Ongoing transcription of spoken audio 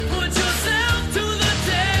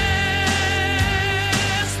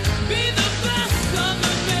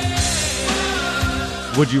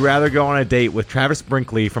Would you rather go on a date with Travis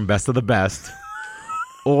Brinkley from Best of the Best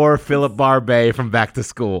or Philip Barbet from Back to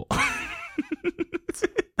School?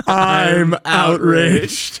 I'm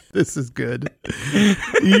outraged. This is good.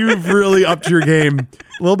 You've really upped your game. A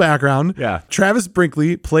little background. Yeah. Travis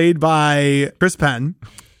Brinkley, played by Chris Penn.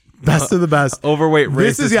 Best of the Best. Overweight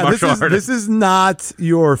racist martial artist. This is not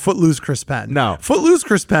your Footloose Chris Penn. No. Footloose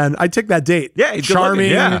Chris Penn, I'd take that date. Yeah, he's charming,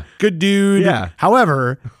 good looking, yeah. good dude. Yeah.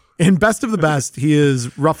 However, in Best of the Best, he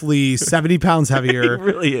is roughly 70 pounds heavier. He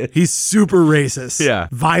really is. He's super racist. Yeah.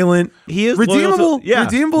 Violent. He is redeemable. loyal to, yeah,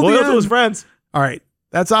 redeemable loyal at the to end. his friends. All right.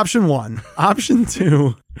 That's option one. Option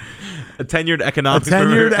two. A tenured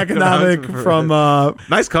economic from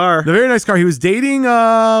nice car. The very nice car. He was dating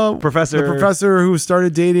the professor who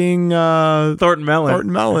started dating Thornton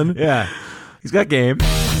Mellon. Yeah. He's got game.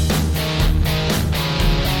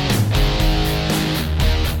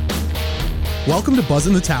 Welcome to Buzz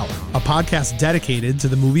in the Tower, a podcast dedicated to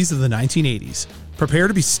the movies of the 1980s. Prepare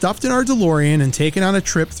to be stuffed in our DeLorean and taken on a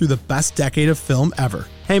trip through the best decade of film ever.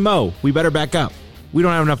 Hey Mo, we better back up. We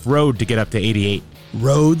don't have enough road to get up to 88.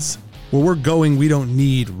 Roads? Where we're going, we don't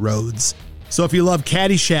need roads. So if you love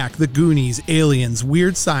Caddyshack, The Goonies, Aliens,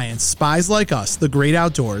 Weird Science, Spies Like Us, The Great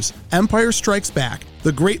Outdoors, Empire Strikes Back,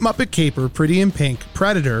 The Great Muppet Caper, Pretty in Pink,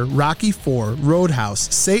 Predator, Rocky IV,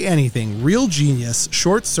 Roadhouse, Say Anything, Real Genius,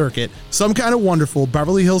 Short Circuit, Some Kind of Wonderful,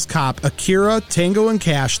 Beverly Hills Cop, Akira, Tango and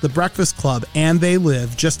Cash, The Breakfast Club, and They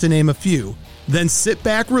Live, just to name a few, then sit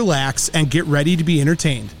back, relax, and get ready to be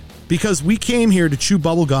entertained. Because we came here to chew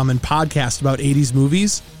bubblegum and podcast about 80s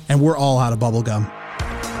movies, and we're all out of bubblegum.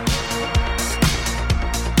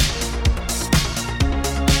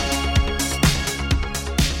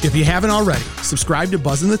 If you haven't already, subscribe to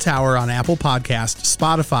Buzz in the Tower on Apple Podcasts,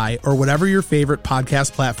 Spotify, or whatever your favorite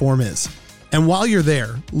podcast platform is. And while you're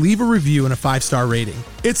there, leave a review and a 5-star rating.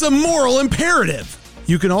 It's a moral imperative!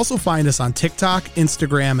 You can also find us on TikTok,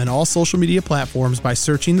 Instagram, and all social media platforms by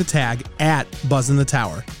searching the tag @Buzz in the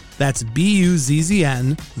Tower. That's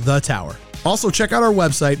BUZZN, The Tower. Also, check out our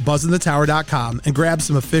website, buzzinthetower.com, and grab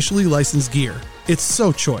some officially licensed gear. It's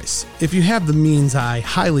so choice. If you have the means, I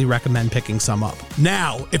highly recommend picking some up.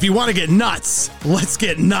 Now, if you want to get nuts, let's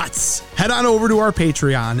get nuts. Head on over to our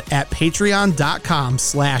Patreon at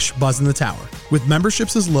patreon.com/buzzinthetower. With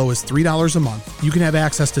memberships as low as $3 a month, you can have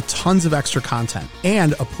access to tons of extra content,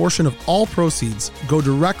 and a portion of all proceeds go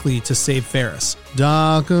directly to Save Ferris.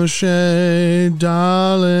 Doc O'Shea,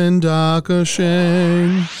 darling Doc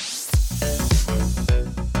O'Shea.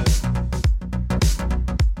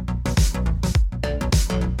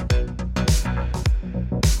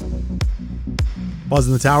 Buzz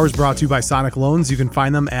in the Tower is brought to you by Sonic Loans. You can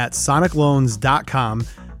find them at sonicloans.com.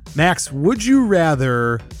 Max, would you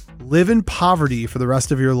rather live in poverty for the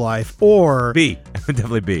rest of your life or... B.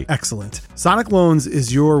 Definitely B. Excellent. Sonic Loans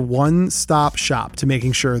is your one-stop shop to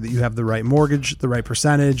making sure that you have the right mortgage, the right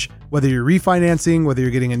percentage, whether you're refinancing, whether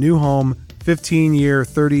you're getting a new home, 15-year,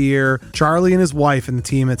 30-year. Charlie and his wife and the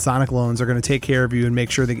team at Sonic Loans are going to take care of you and make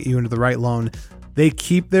sure they get you into the right loan. They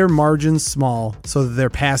keep their margins small so that they're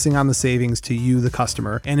passing on the savings to you, the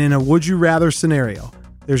customer. And in a would you rather scenario,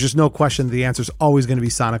 there's just no question the answer is always going to be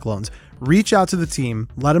Sonic Loans. Reach out to the team.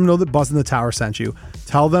 Let them know that Buzz in the Tower sent you.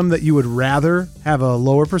 Tell them that you would rather have a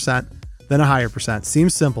lower percent than a higher percent.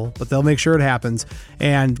 Seems simple, but they'll make sure it happens.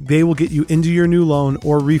 And they will get you into your new loan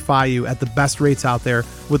or refi you at the best rates out there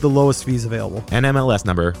with the lowest fees available. NMLS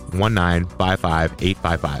number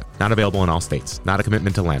 1955855. Not available in all states. Not a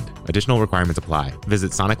commitment to lend. Additional requirements apply.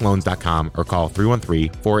 Visit sonicloans.com or call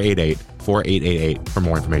 313-488-4888 for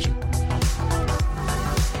more information.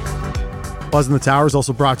 Buzz in the Tower is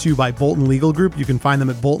also brought to you by Bolton Legal Group. You can find them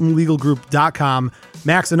at boltonlegalgroup.com.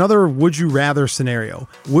 Max, another would you rather scenario.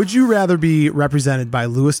 Would you rather be represented by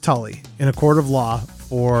Louis Tully in a court of law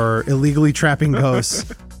for illegally trapping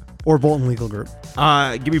ghosts or Bolton Legal Group?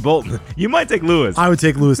 Give me Bolton. You might take Louis. I would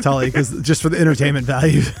take Louis Tully because just for the entertainment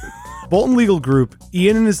value. Bolton Legal Group,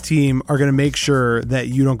 Ian and his team are going to make sure that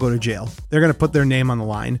you don't go to jail. They're going to put their name on the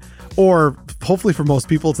line. Or hopefully for most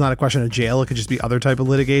people, it's not a question of jail. It could just be other type of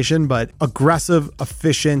litigation, but aggressive,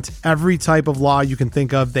 efficient, every type of law you can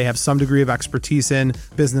think of. They have some degree of expertise in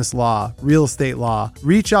business law, real estate law.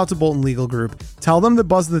 Reach out to Bolton Legal Group. Tell them that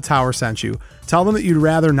Buzz in the Tower sent you. Tell them that you'd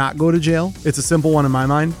rather not go to jail. It's a simple one in my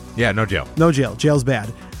mind. Yeah, no jail. No jail. Jail's bad.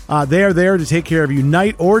 They are there to take care of you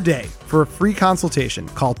night or day. For a free consultation,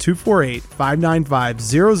 call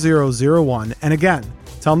 248-595-0001. And again,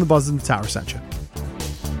 tell them the Buzz in the Tower sent you.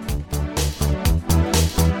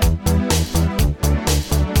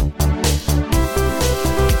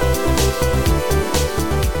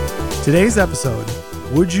 Today's episode,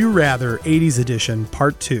 Would You Rather 80s Edition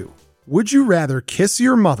Part 2. Would you rather kiss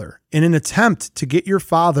your mother in an attempt to get your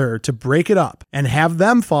father to break it up and have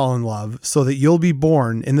them fall in love so that you'll be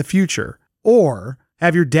born in the future? Or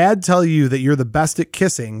have your dad tell you that you're the best at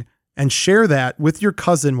kissing and share that with your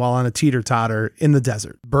cousin while on a teeter-totter in the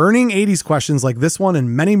desert? Burning 80s questions like this one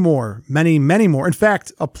and many more, many more, in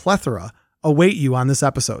fact, a plethora, await you on this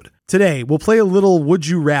episode. Today, we'll play a little Would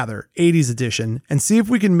You Rather 80s edition and see if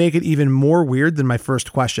we can make it even more weird than my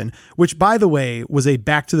first question, which, by the way, was a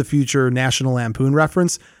Back to the Future National Lampoon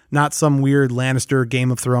reference, not some weird Lannister, Game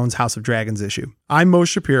of Thrones, House of Dragons issue. I'm Mo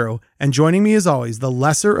Shapiro, and joining me as always, the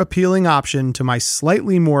lesser appealing option to my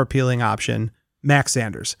slightly more appealing option, Max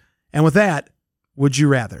Sanders. And with that, Would You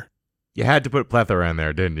Rather? You had to put plethora in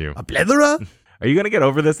there, didn't you? A plethora? Are you going to get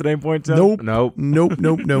over this at any point, Tim? Nope. Nope.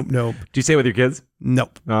 Do you say it with your kids?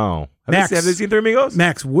 Nope. Oh. Max, have they seen Three Amigos?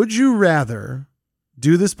 Max, would you rather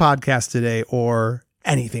do this podcast today or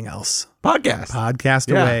anything else? Podcast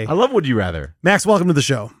Yeah, away. I love Would You Rather. Max, welcome to the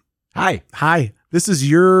show. Hi. This is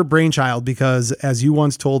your brainchild because, as you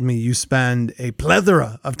once told me, you spend a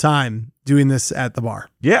plethora of time doing this at the bar.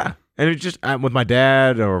 Yeah. And it's just with my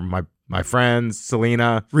dad or my friends,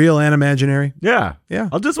 Selena. Real and imaginary. Yeah. Yeah.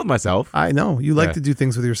 I'll do this with myself. I know. You like Yeah. to do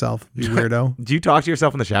things with yourself, you weirdo. Do you talk to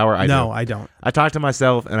yourself in the shower? I No, do. I don't. I talk to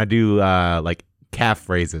myself and I do like calf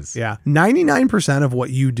phrases. Yeah. 99% of what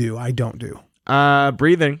you do, I don't do.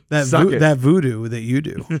 Breathing. That Suck it. that voodoo that you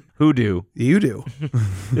do. Hoodoo. You do.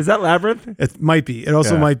 Is that Labyrinth? It might be. It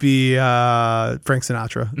also Yeah. might be Frank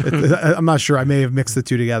Sinatra. I'm not sure. I may have mixed the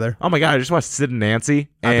two together. Oh my God. I just watched Sid and Nancy.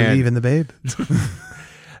 I And believe in the babe.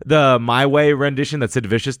 the My Way rendition that Sid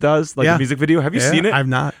Vicious does, like Yeah. the music video. Have you seen it? I've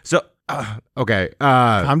not. So, okay.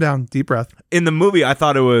 Calm down. Deep breath. In the movie, I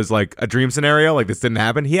thought it was like a dream scenario, like this didn't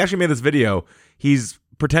happen. He actually made this video. He's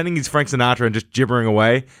pretending he's Frank Sinatra and just gibbering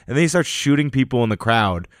away, and then he starts shooting people in the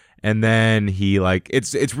crowd, and then he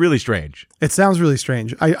it's really strange. It sounds really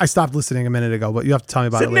strange. I stopped listening a minute ago, but you have to tell me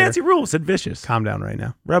about Sid it and later. Nancy rules. Sid Vicious, Calm down right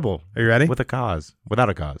now. rebel Are you ready? with a cause, without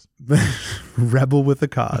a cause. Rebel with a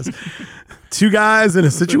cause. Two guys in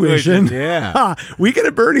a situation. Yeah. Ha, Weekend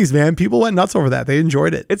at Bernie's, man. People went nuts over that. They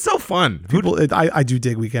enjoyed it. It's so fun. I do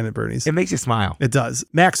dig Weekend at Bernie's. It makes you smile. It does.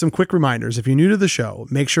 Max, some quick reminders. If you're new to the show,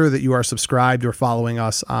 make sure that you are subscribed or following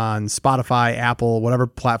us on Spotify, Apple, whatever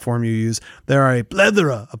platform you use. There are a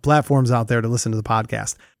plethora of platforms out there to listen to the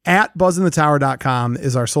podcast. At buzzinthetower.com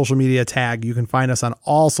is our social media tag. You can find us on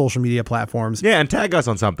all social media platforms. Yeah, and tag us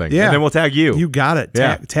on something. Yeah. And then we'll tag you. You got it.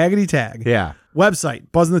 Yeah. Taggity tag. Yeah. Website,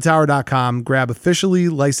 buzzinthetower.com. Grab officially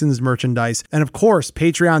licensed merchandise. And of course,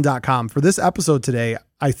 patreon.com. For this episode today,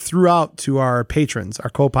 I threw out to our patrons, our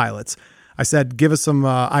co-pilots. I said, give us some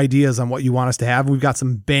ideas on what you want us to have. We've got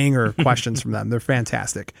some banger questions from them. They're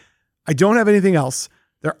fantastic. I don't have anything else.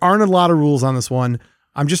 There aren't a lot of rules on this one.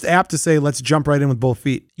 I'm just apt to say, let's jump right in with both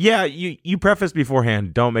feet. Yeah, you preface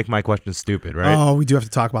beforehand, don't make my questions stupid, right? Oh, we do have to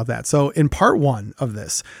talk about that. So in part one of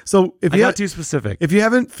this, so if I you got too specific. if you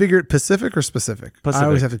haven't figured Pacific or specific, I Pacific.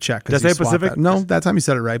 always have to check. Did I you say swap Pacific? that. No, that time you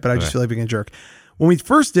said it right, but I just Okay. feel like being a jerk. When we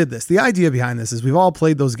first did this, the idea behind this is we've all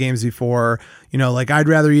played those games before. You know, like I'd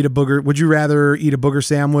rather eat a booger. Would you rather eat a booger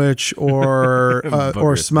sandwich or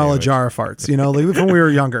or smell sandwich. a jar of farts? You know, like when we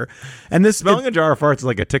were younger. And this Smelling a jar of farts is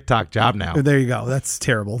like a TikTok job now. there you go. That's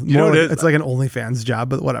terrible. You know More what like- it is? it's like an OnlyFans job,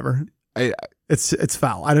 but whatever. It's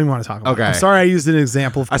foul. I don't even want to talk about it. Okay. I'm sorry I used an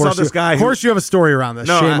example. Of I course saw this you, guy Of who- course you have a story around this.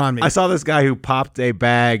 No, Shame on me. I saw this guy who popped a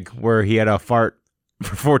bag where he had a fart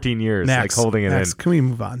for 14 years, Max, like holding it Max, in. can we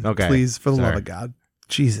move on? Okay. Please, for the love Sorry. of God.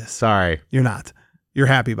 Jesus. Sorry. You're not. You're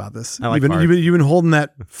happy about this. I like you've, farts. been holding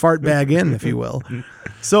that fart bag in, if you will.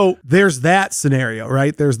 So there's that scenario,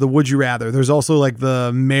 right? There's the would you rather. There's also like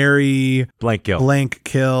the marry Blank kill. blank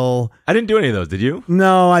kill. I didn't do any of those, did you?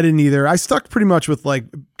 No, I didn't either. I stuck pretty much with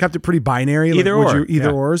kept it pretty binary. Either like, or. Either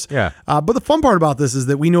Yeah. ors. Yeah. But the fun part about this is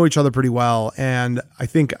that we know each other pretty well. And I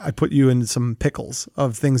think I put you in some pickles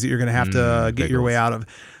of things that you're going to have to get your way out of.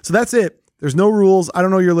 So that's it. There's no rules. I don't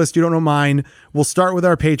know your list. You don't know mine. We'll start with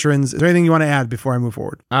our patrons. Is there anything you want to add before I move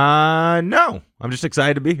forward? No. I'm just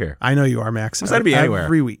excited to be here. I know you are, Max. excited to be anywhere.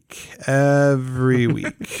 Every week. Every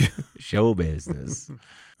week. Show business.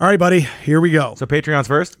 All right, buddy. Here we go. So Patreon's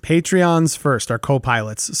first? Patreons first, our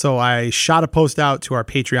co-pilots. So I shot a post out to our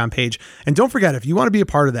Patreon page. And don't forget, if you want to be a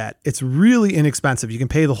part of that, it's really inexpensive. You can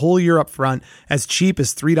pay the whole year up front, as cheap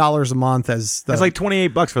as $3 a month. It's like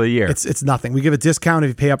 $28 for the year. It's nothing. We give a discount if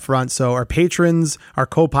you pay up front. So our patrons, our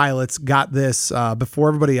co-pilots got this before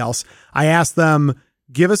everybody else. I asked them,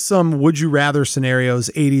 give us some would you rather scenarios,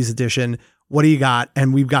 80s edition. What do you got?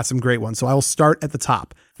 And we've got some great ones. So I will start at the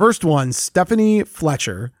top. First one, Stephanie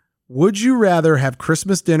Fletcher Would you rather have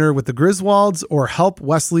Christmas dinner with the Griswolds or help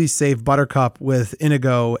Wesley save Buttercup with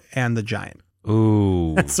Inigo and the Giant?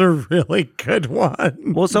 Ooh. That's a really good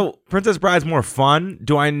one. Well, so Princess Bride's more fun.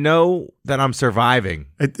 Do I know that I'm surviving?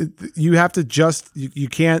 You have to you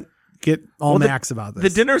can't get all Max about this. The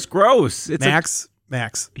dinner's gross. It's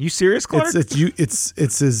Max. Are you serious, Clark?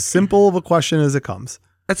 It's as simple of a question as it comes.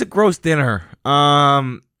 That's a gross dinner.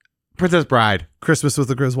 Princess Bride. Christmas with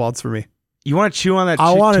the Griswolds for me. You want to chew on that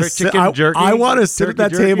chicken jerky? I want to sit at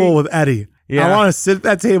that table with Eddie. Yeah. I want to sit at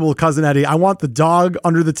that table with Cousin Eddie. I want the dog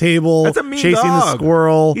under the table. That's a mean chasing dog. the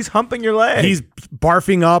squirrel. He's humping your leg. He's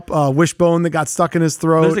barfing up a wishbone that got stuck in his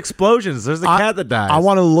throat. There's explosions. There's the cat that dies. I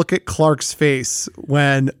want to look at Clark's face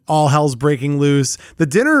when all hell's breaking loose. The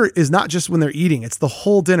dinner is not just when they're eating. It's the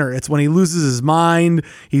whole dinner. It's when he loses his mind.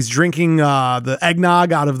 He's drinking the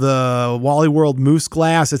eggnog out of the Wally World moose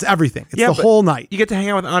glass. It's everything. It's the whole night. You get to hang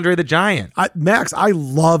out with Andre the Giant. Max, I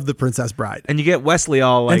love The Princess Bride. And you get Wesley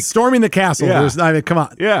all like... And storming the castle. Yeah. Come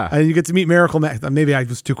on. Yeah. And you get to meet Miracle Max. Maybe I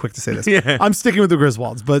was too quick to say this. Yeah. I'm sticking with the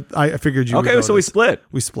Griswolds, but I figured you would Okay, go so with we this. split.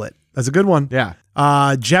 We split. That's a good one. Yeah.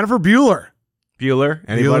 Jennifer Bueller. Bueller?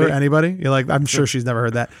 Anybody? Bueller, anybody? You're like, I'm sure she's never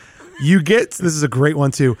heard that. This is a great one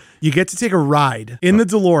too. You get to take a ride in the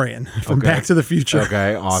DeLorean from Back to the Future.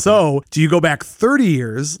 Okay, awesome. So do you go back 30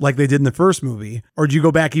 years like they did in the first movie, or do you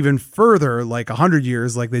go back even further, like 100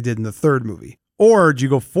 years like they did in the third movie? Or do you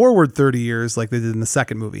go forward 30 years like they did in the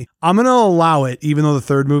second movie? I'm going to allow it, even though the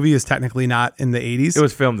third movie is technically not in the 80s. It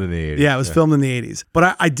was filmed in the 80s. Yeah, it was filmed in the 80s.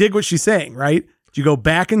 But I dig what she's saying, right? Do you go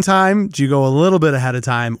back in time? Do you go a little bit ahead of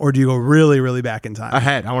time? Or do you go really, really back in time?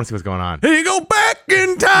 Ahead. I want to see what's going on. Here you go back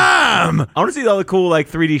in time. I want to see all the cool like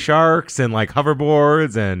 3D sharks and like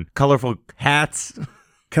hoverboards and colorful hats.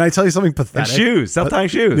 Can I tell you something pathetic? And shoes. Self-tying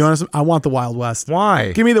shoes. You want I want the Wild West.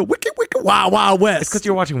 Why? Give me the wicked, wild, wild West. It's because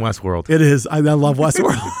you're watching Westworld. It is. I love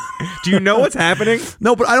Westworld. Do you know what's happening?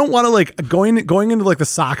 No, but I don't want to like going into like the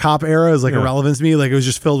sock hop era is like irrelevant to me. Like it was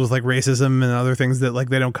just filled with like racism and other things that like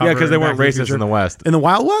they don't cover. Yeah, because they weren't racist in the West. In the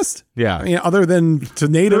Wild West? Yeah. I mean, other than to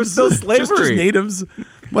natives. There was still slavery. Just natives.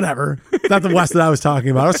 Whatever. It's not the West that I was talking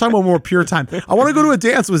about. I was talking about more pure time. I want to go to a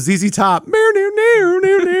dance with ZZ Top.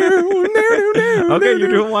 Okay, you're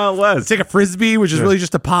doing Wild West. Take a Frisbee, which is really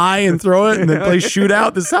just a pie, and throw it and then play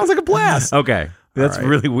shootout. This sounds like a blast. Okay. That's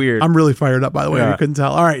really weird. I'm really fired up, by the way. Yeah. You couldn't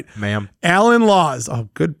tell. All right. Ma'am. Alan Laws. Oh,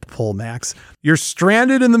 good pull, Max. You're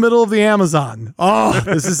stranded in the middle of the Amazon. Oh,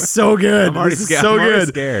 this is so good. I'm already this is scared. so I'm already good.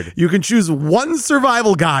 scared. You can choose one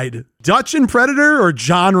survival guide. Dutch and Predator or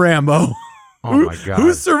John Rambo? Oh, my God.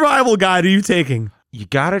 Whose survival guide are you taking? You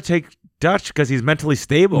got to take Dutch because he's mentally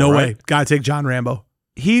stable. No right? way. Gotta take John Rambo.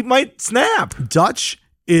 He might snap. Dutch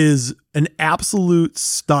is an absolute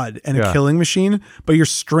stud and a Yeah. killing machine, but you're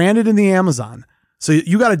stranded in the Amazon. So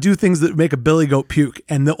you got to do things that make a billy goat puke.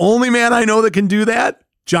 And the only man I know that can do that,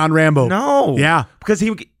 John Rambo. No. Yeah. Because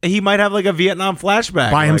he might have like a Vietnam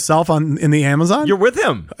flashback. By like, himself in the Amazon? You're with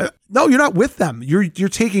him. No, you're not with them. You're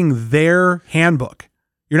taking their handbook.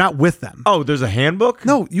 You're not with them. Oh, there's a handbook?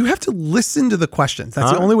 No, you have to listen to the questions.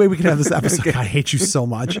 That's the Huh? only way we can have this episode. Okay. I hate you so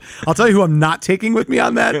much. I'll tell you who I'm not taking with me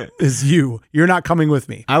on that is you. You're not coming with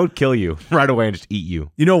me. I would kill you right away and just eat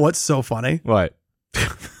you. You know what's so funny? What?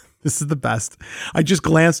 This is the best. I just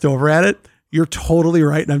glanced over at it. You're totally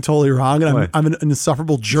right and I'm totally wrong. And What? I'm an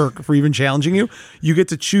insufferable jerk for even challenging you. You get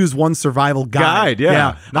to choose one survival guide.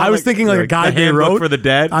 Yeah. Not I was like- thinking like a like guide the they handbook wrote. for the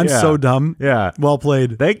dead? I'm Yeah. so dumb. Yeah. Well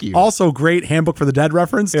played. Thank you. Also great Handbook for the Dead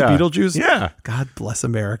reference to Yeah. Beetlejuice. Yeah. God bless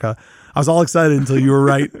America. I was all excited until you were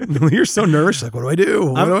right. You're so nervous. Like, what do I do?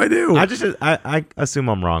 What do I do? I assume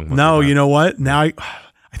I'm wrong. No, you know what? Now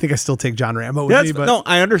I think I still take John Rambo with me, but no,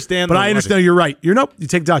 I understand. but the I understand you're right. You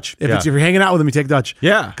take Dutch. If Yeah. you're hanging out with him, you take Dutch.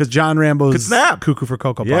 Yeah. Because John Rambo's Could snap. cuckoo for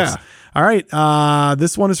Cocoa Puffs. Yeah. All right.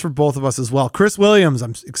 This one is for both of us as well. Chris Williams,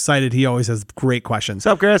 I'm excited. He always has great questions.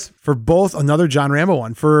 What's up, Chris? For both, another John Rambo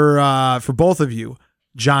one. For both of you,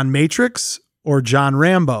 John Matrix or John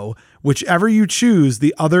Rambo, whichever you choose,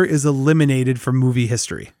 the other is eliminated from movie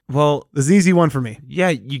history. Well, This is an easy one for me. yeah,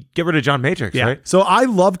 you get rid of John Matrix, right? So I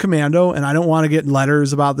love Commando, and I don't want to get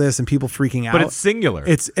letters about this and people freaking out. But it's singular.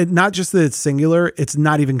 It's not just that it's singular, it's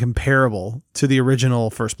not even comparable to the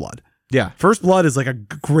original First Blood. yeah. First Blood is like a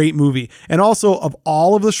great movie. And also, of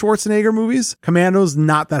all of the Schwarzenegger movies, Commando's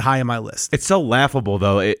not that high on my list. It's so laughable,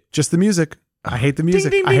 though. Just the music. I hate the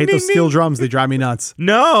music. ding, I hate ding, those steel ding. drums. They drive me nuts.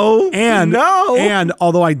 No. And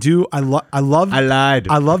although I love I lied.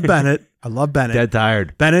 I love Bennett. I love Bennett. Dead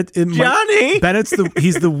tired. Bennett, Johnny!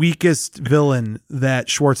 he's the weakest villain that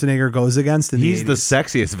Schwarzenegger goes against. In He's the 80s.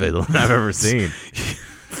 sexiest villain I've ever seen.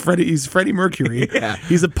 He's Freddie Mercury. Yeah.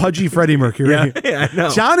 He's a pudgy Freddie Mercury. Yeah, I know.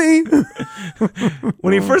 Johnny.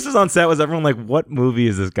 When he first was on set, was everyone like, what movie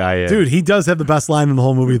is this guy in? Dude, he does have the best line in the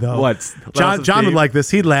whole movie, though. What? John would like this.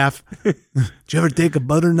 He'd laugh. Did you ever take a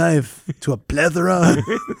butter knife to a plethora?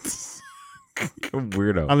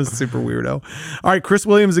 Weirdo. I'm a super weirdo. All right, Chris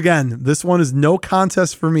Williams again. This one is no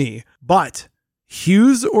contest for me. But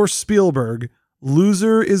Hughes or Spielberg,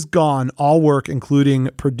 loser is gone. All work, including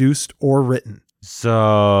produced or written.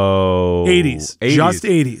 So 80s. Just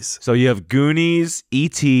 80s. So you have Goonies,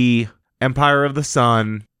 E.T., Empire of the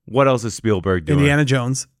Sun. What else is Spielberg doing? Indiana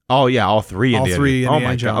Jones. Oh yeah, all three. All three Oh Indiana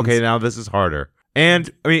my Jones. god. Okay, now this is harder. And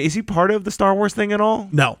I mean, is he part of the Star Wars thing at all?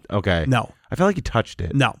 No. Okay. No. I feel like he touched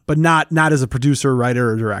it. No. But not as a producer,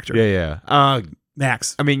 writer, or director. Yeah.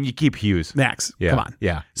 Max. I mean, you keep Hughes. Max. Yeah. Come on.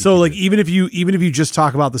 Yeah. So like even if you just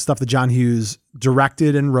talk about the stuff that John Hughes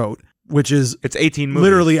directed and wrote, which is It's 18 movies.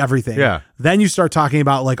 literally everything. Yeah. Then you start talking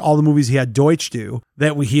about like all the movies he had Deutsch do.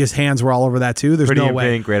 His hands were all over that too. There's Pretty no in way.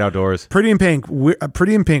 Pink, Great Outdoors. Pretty in Pink,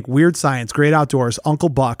 Weird Science, Great Outdoors, Uncle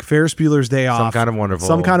Buck, Ferris Bueller's Day Off, Some Kind of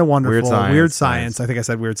Wonderful. Weird Science. I think I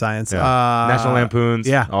said Weird Science. Yeah. National Lampoons.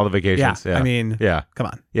 yeah. All the vacations. Yeah. Yeah. I mean, yeah. come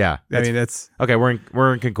on. Yeah. I mean, it's Okay, we're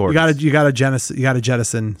in concordance. you got to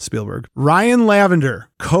jettison Spielberg. Ryan Lavender,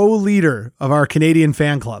 co-leader of our Canadian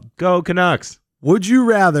fan club. Go Canucks. Would you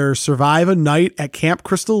rather survive a night at Camp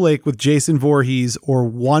Crystal Lake with Jason Voorhees or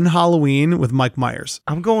one Halloween with Mike Myers?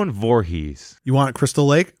 I'm going Voorhees. You want it Crystal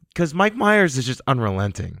Lake? Because Mike Myers is just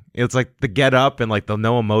unrelenting. It's like the get up and like the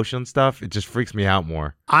no emotion stuff. It just freaks me out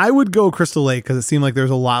more. I would go Crystal Lake because it seemed like there's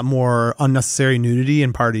a lot more unnecessary nudity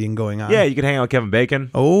and partying going on. Yeah, you could hang out with Kevin Bacon.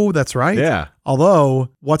 Oh, that's right. Yeah. Although,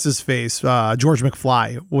 what's his face? George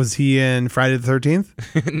McFly. Was he in Friday the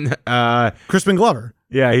 13th? Crispin Glover.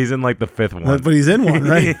 Yeah, he's in like the fifth one. But he's in one,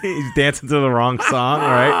 right? He's dancing to the wrong song,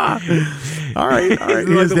 right? All right. He like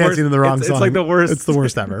is the dancing worst- to the wrong it's song. like the worst. It's the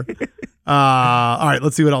worst ever. All right,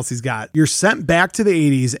 let's see what else he's got. You're sent back to the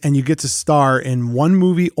 80s and you get to star in one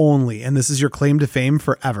movie only, and this is your claim to fame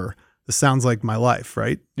forever. This sounds like my life,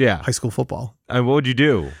 right? Yeah. High school football. And what would you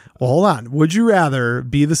do? Well, hold on. Would you rather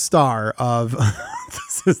be the star of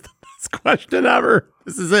this is the best question ever.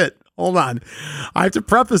 This is it. Hold on. I have to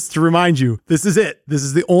preface to remind you, this is it. This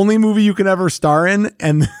is the only movie you can ever star in,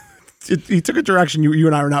 and he took a direction you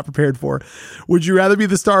and I were not prepared for. Would you rather be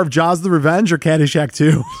the star of Jaws the Revenge or Caddyshack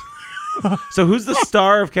 2? So who's the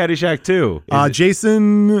star of Caddyshack 2?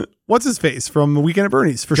 Jason, what's his face from Weekend at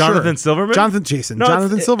Bernie's, for Jonathan sure. Silverman? Jonathan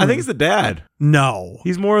Silverman. I think it's the dad. No.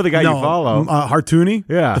 He's more of the guy you follow. Hartooni?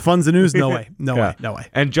 Yeah. The Fun's the News? No way. Yeah. No way.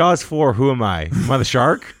 And Jaws 4, who am I? Am I the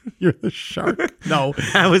shark? You're the shark. No.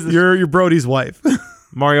 I was the You're Brody's wife.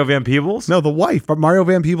 Mario Van Peebles? No, the wife. But Mario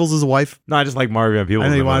Van Peebles is a wife. No, I just like Mario Van Peebles. I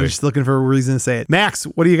know in you the wanted movie. just looking for a reason to say it. Max,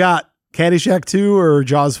 what do you got? Caddyshack 2 or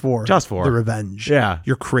Jaws 4? Jaws 4. The Revenge. Yeah.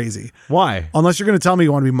 You're crazy. Why? Unless you're going to tell me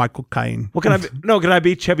you want to be Michael Caine. What can I be? No, can I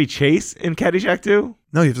be Chevy Chase in Caddyshack 2?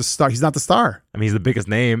 No, you have to star. He's not the star. I mean, he's the biggest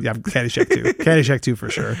name. Yeah, Caddyshack 2. Caddyshack 2 for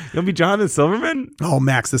sure. You want to be Jonathan Silverman? Oh,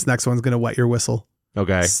 Max, this next one's going to wet your whistle.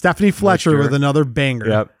 Okay. Stephanie Fletcher Sure. with another banger.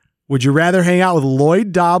 Yep. Would you rather hang out with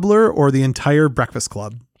Lloyd Dobler or the entire Breakfast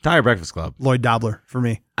Club? Entire Breakfast Club. Lloyd Dobler for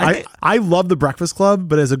me. I- I love the Breakfast Club,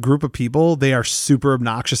 but as a group of people, they are super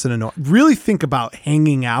obnoxious and annoying. Really think about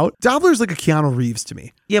hanging out. Dobler's like a Keanu Reeves to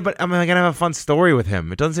me. Yeah, but I'm going to have a fun story with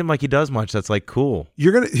him. It doesn't seem like he does much that's like cool.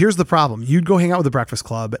 Here's the problem. You'd go hang out with the Breakfast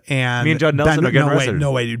Club and Me and Judd Nelson are getting arrested.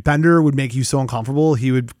 No way, dude. Bender would make you so uncomfortable.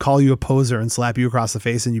 He would call you a poser and slap you across the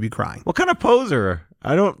face and you'd be crying. What kind of poser?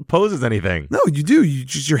 I don't pose as anything. No, you do.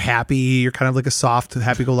 You're happy. You're kind of like a soft,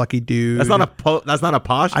 happy-go-lucky dude. That's not a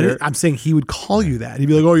posture. I'm saying he would call you that. He'd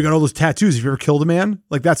be like, "Oh, you got all those tattoos. Have you ever killed a man?"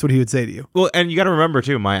 Like that's what he would say to you. Well, and you got to remember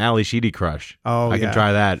too, my Ali Sheedy crush. Oh, I yeah. can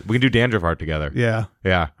try that. We can do dandruff art together. Yeah.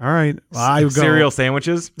 Yeah. All right. Well, I would go. Cereal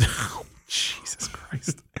sandwiches. Jesus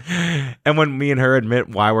Christ. And when me and her admit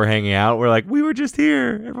why we're hanging out, we're like, we were just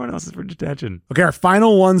here. Everyone else is for detention. Okay, our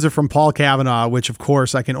final ones are from Paul Kavanaugh, which of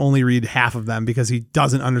course I can only read half of them because he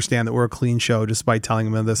doesn't understand that we're a clean show despite telling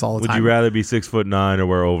him this all the Would time. you rather be 6'9" or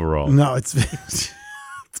wear overalls? No, it's it's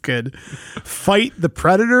good. Fight the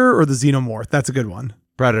Predator or the Xenomorph? That's a good one.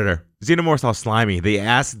 Predator. Xenomorph's all slimy. The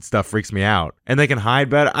acid stuff freaks me out. And they can hide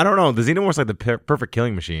better. I don't know. The Xenomorph's like the perfect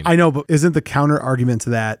killing machine. I know, but isn't the counter argument to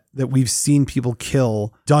that we've seen people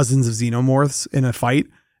kill dozens of Xenomorphs in a fight,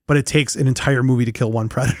 but it takes an entire movie to kill one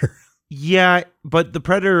Predator? Yeah, but the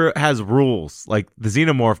Predator has rules. Like the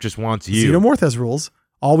Xenomorph just wants you. Xenomorph has rules.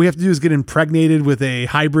 All we have to do is get impregnated with a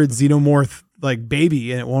hybrid Xenomorph like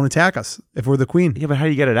baby and it won't attack us if we're the queen. Yeah, but how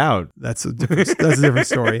do you get it out? That's a different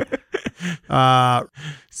story.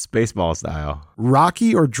 Spaceball style.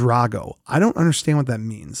 Rocky or Drago? I don't understand what that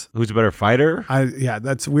means. Who's a better fighter? Yeah,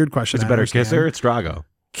 that's a weird question. Who's a better kisser? It's Drago.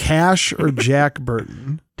 Cash or Jack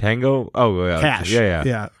Burton? Tango? Oh, yeah. Cash.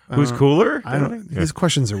 Yeah. Who's cooler? I don't. These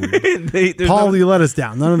questions are weird. There's Paul, no- you let us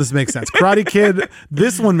down. None of this makes sense. Karate Kid.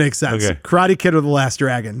 This one makes sense. Okay. Karate Kid or The Last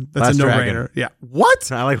Dragon. That's Last a Dragon. no-brainer. Yeah. What?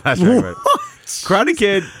 I like Last Dragon. Karate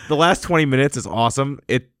Kid, the last 20 minutes is awesome.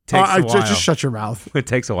 It takes a while. Just shut your mouth. It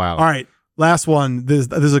takes a while. All right. Last one. This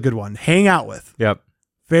is a good one. Hang out with Yep.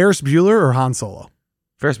 Ferris Bueller or Han Solo?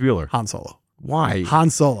 Ferris Bueller. Han Solo. Why?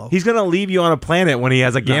 Han Solo. He's going to leave you on a planet when he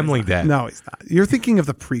has a gambling debt. No, he's not. You're thinking of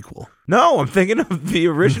the prequel. No, I'm thinking of the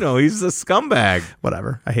original. He's a scumbag.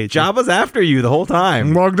 Whatever. I hate you. Jabba's after you the whole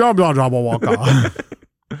time.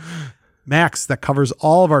 Max, that covers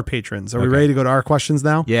all of our patrons. Are we Okay. ready to go to our questions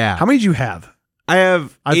now? Yeah. How many do you have? I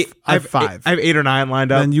have I have 5. I have 8 or 9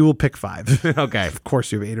 lined up. Then you will pick 5. Okay. Of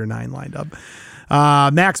course, you have 8 or 9 lined up.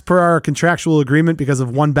 Max, per our contractual agreement, because of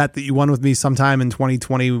one bet that you won with me sometime in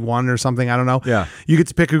 2021 or something, I don't know. Yeah. You get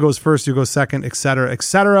to pick who goes first, who goes second, et cetera, et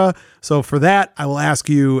cetera. So for that, I will ask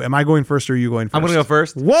you, am I going first or are you going first? I'm going to go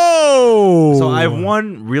first. Whoa! So I have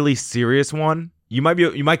one really serious one. You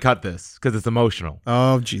might cut this because it's emotional.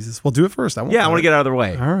 Oh, Jesus. Well, do it first. I Yeah, I want to get out of the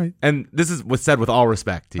way. All right. And this is what's said with all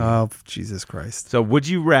respect to you. Oh, Jesus Christ. So would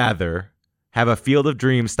you rather have a Field of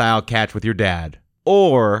Dreams style catch with your dad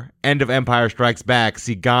or End of Empire Strikes Back,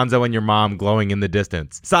 see Gonzo and your mom glowing in the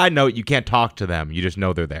distance? Side note, you can't talk to them. You just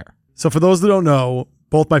know they're there. So for those that don't know,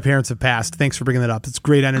 both my parents have passed. Thanks for bringing that up. It's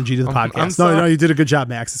great energy to the I'm podcast. sorry. No, you did a good job,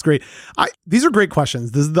 Max. It's great. These are great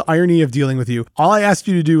questions. This is the irony of dealing with you. All I asked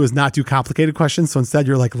you to do is not do complicated questions. So instead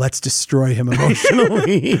you're like, let's destroy him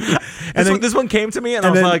emotionally. This one came to me and I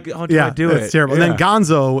was like, oh, do I do it? It's terrible. Yeah. And then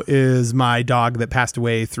Gonzo is my dog that passed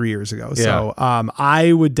away 3 years ago. So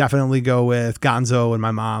I would definitely go with Gonzo and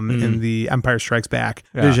my mom in the Empire Strikes Back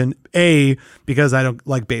vision. A, because I don't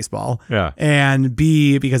like baseball. Yeah. And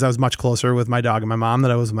B, because I was much closer with my dog and my mom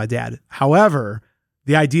than I was with my dad. However,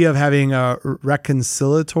 the idea of having a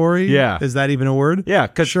reconciliatory, is that even a word? Yeah,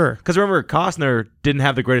 because Sure. remember, Costner didn't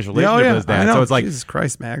have the greatest relationship with his I dad. know. So it's like, Jesus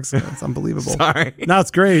Christ, Max. That's unbelievable. sorry. No,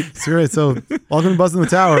 it's great. It's great. So welcome to Buzz in the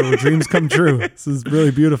Tower, where dreams come true. This is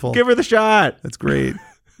really beautiful. Give her the shot. That's great.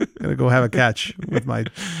 Gonna go have a catch with my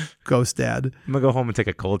ghost dad. I'm going to go home and take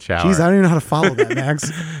a cold shower. Jeez, I don't even know how to follow that,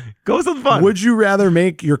 Max. Go with something fun. Would you rather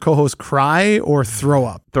make your co-host cry or throw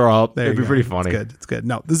up? Throw up. There It'd you be go. pretty funny. It's good. It's good.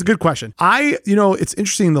 No, this is a good question. It's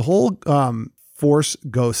interesting, the whole Force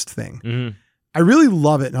ghost thing. Mhm. I really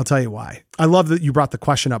love it, and I'll tell you why. I love that you brought the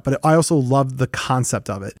question up, but I also love the concept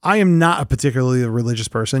of it. I am not a particularly religious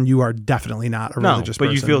person. You are definitely not a religious but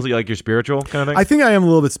person. you feel like you're spiritual kind of thing? I think I am a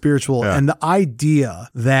little bit spiritual, Yeah. and the idea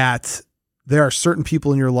that there are certain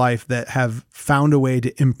people in your life that have found a way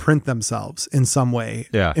to imprint themselves in some way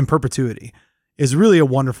in perpetuity is really a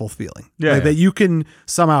wonderful feeling. Yeah, That you can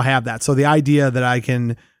somehow have that. So the idea that I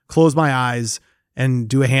can close my eyes and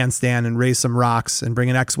do a handstand and raise some rocks and bring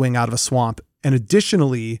an X-Wing out of a swamp and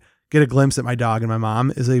additionally get a glimpse at my dog and my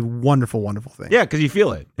mom is a wonderful, wonderful thing. Yeah, because you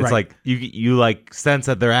feel it. It's Right. like you like sense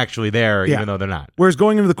that they're actually there, Yeah. even though they're not. Whereas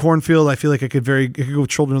going into the cornfield, I feel like I could go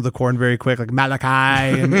Children of the Corn very quick, like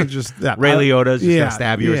Malachi and it just Ray Liotta's just gonna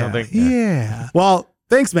stab you or something. Yeah. Well,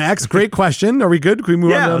 thanks, Max. Great question. Are we good? Can we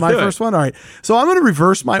move on to let's my do it. first one? All right. So I'm going to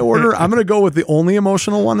reverse my order. I'm going to go with the only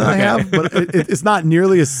emotional one that I have, but it's not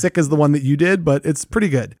nearly as sick as the one that you did, but it's pretty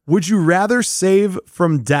good. Would you rather save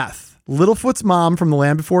from death Littlefoot's mom from The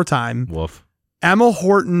Land Before Time, Woof. Emma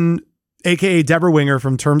Horton, aka Deborah Winger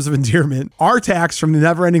from Terms of Endearment, Artax from The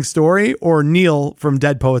Neverending Story, or Neil from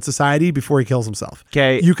Dead Poet Society before he kills himself?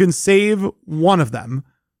 Okay. You can save one of them.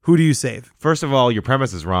 Who do you save? First of all, your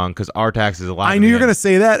premise is wrong because Artax is alive. I knew you were going to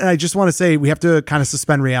say that, and I just want to say we have to kind of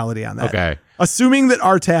suspend reality on that. Okay. Assuming that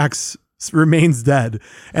Artax remains dead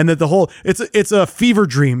and that the whole it's a fever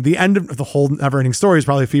dream. The end of the whole Neverending Story is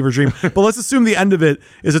probably a fever dream, but let's assume the end of it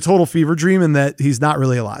is a total fever dream and that he's not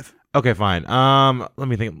really alive. Okay, fine. Let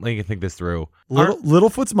me think this through.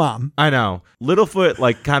 Littlefoot's mom. I know. Littlefoot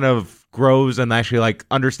like kind of grows and actually like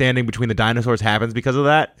understanding between the dinosaurs happens because of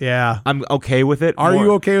that. Yeah. I'm okay with it. Are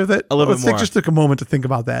you okay with it? A little Let's bit more. just take a moment to think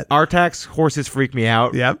about that. Artax horses freak me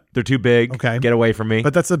out. Yep. They're too big. Okay. Get away from me.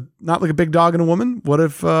 But that's not like a big dog and a woman. What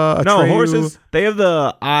if a no, Atreyu- horses, they have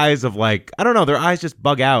the eyes of like, I don't know, their eyes just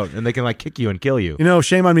bug out and they can like kick you and kill you. You know,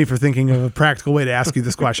 shame on me for thinking of a practical way to ask you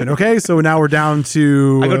this question. Okay, so now we're down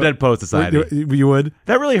to I go Dead Poet Society. You would?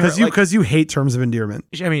 That really hurts. Because you hate Terms of Endearment.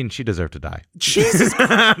 I mean, she deserved to die. Jesus.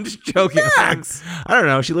 I'm just joking. Max. I don't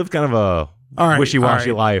know. She lived kind of a All right, wishy-washy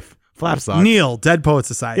all right. life. Flap sucks. Neil, Dead Poet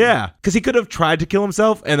Society. Yeah, because he could have tried to kill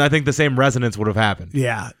himself, and I think the same resonance would have happened.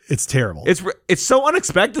 Yeah, it's terrible. It's so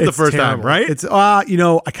unexpected the first terrible. time, right? It's I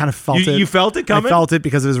kind of felt it. You felt it coming? I felt it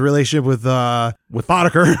because of his relationship with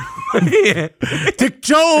Boddicker. Yeah. Dick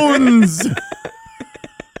Jones.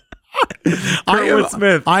 Kurtwood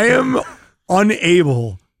Smith. I am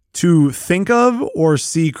unable to think of or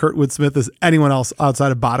see Kurtwood Smith as anyone else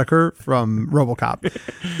outside of Boddicker from RoboCop,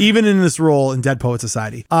 even in this role in Dead Poet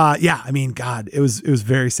Society. Yeah, I mean, God, it was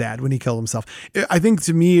very sad when he killed himself. I think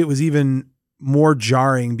to me it was even more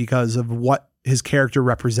jarring because of what his character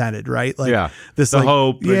represented, right? Like the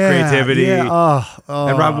hope, the creativity. Yeah,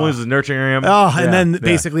 and Robin Williams was nurturing him. And then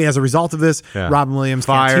basically as a result of this, Robin Williams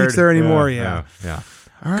can't teach there anymore. Yeah.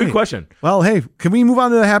 All right. Good question. Well, hey, can we move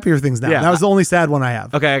on to the happier things now? Yeah. That was the only sad one I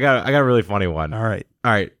have. Okay, I got a really funny one. All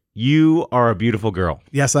right. You are a beautiful girl.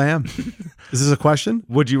 Yes, I am. Is this a question?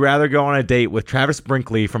 Would you rather go on a date with Travis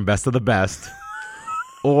Brinkley from Best of the Best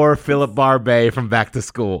or Philip Barbet from Back to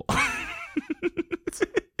School?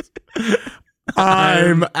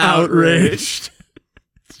 I'm outraged.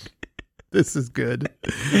 This is good.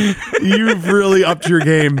 You've really upped your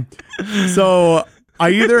game. So I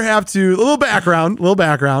either have to, a little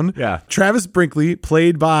background. Yeah. Travis Brinkley,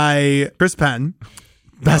 played by Chris Penn,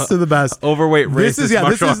 Best of the Best. Overweight racist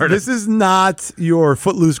martial artist. This is not your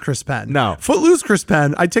Footloose Chris Penn. No. Footloose Chris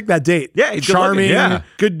Penn, I'd take that date. Yeah, he's charming, good looking,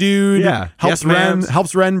 good dude. Yeah.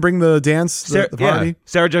 Helps Ren bring the dance, the party. Yeah.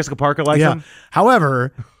 Sarah Jessica Parker likes him.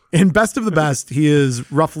 However, in Best of the Best, he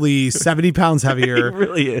is roughly 70 pounds heavier. He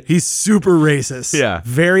really is. He's super racist. Yeah.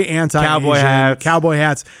 Very anti-Asian. Cowboy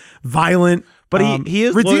hats. Violent. But he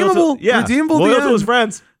is redeemable. Redeemable to his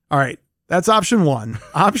friends. All right. That's option one.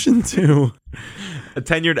 Option two. A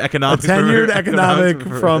tenured economic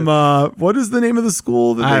from what is the name of the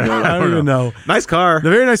school that they go to? I don't even know. Nice car. The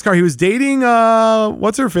very nice car. He was dating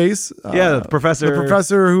what's her face? The professor. The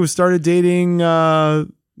professor who started dating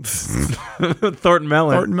Thornton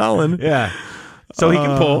Mellon. Yeah. So he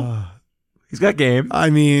can pull. He's got game. I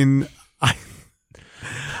mean,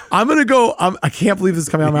 I'm gonna go. I can't believe this is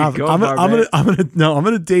coming out of my mouth. I'm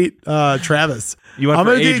gonna date Travis. I'm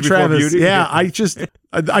gonna date Travis. Beauty? Yeah,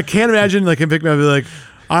 I can't imagine like him picking me up and be like,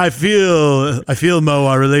 I feel Mo,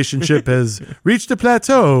 our relationship has reached a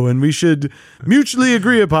plateau and we should mutually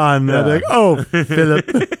agree upon. I'd be like, oh, Philip.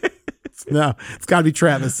 No, it's got to be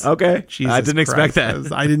Travis. Okay. Jesus I didn't expect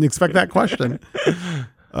that. I didn't expect that question.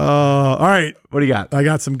 All right. What do you got? I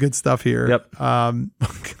got some good stuff here. Yep.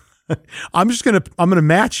 I'm gonna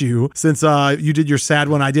match you since you did your sad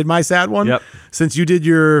one. I did my sad one. Yep. Since you did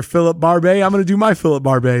your Philip Barbet, I'm gonna do my Philip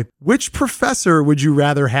Barbet. Which professor would you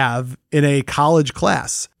rather have in a college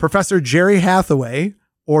class? Professor Jerry Hathaway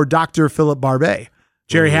or Dr. Philip Barbet?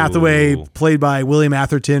 Jerry Hathaway, played by William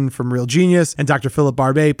Atherton from Real Genius, and Dr. Philip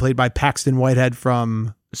Barbet, played by Paxton Whitehead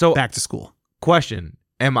from Back to School. Question.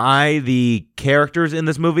 Am I the characters in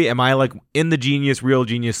this movie? Am I like in the Real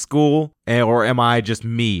Genius school? Or am I just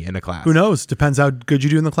me in a class? Who knows? Depends how good you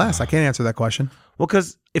do in the class. I can't answer that question. Well,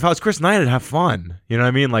 because if I was Chris Knight, I'd have fun. You know what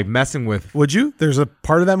I mean? Like messing with... Would you? There's a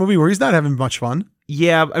part of that movie where he's not having much fun.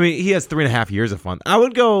 Yeah. I mean, he has 3.5 years of fun. I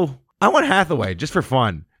want Hathaway just for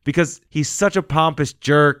fun because he's such a pompous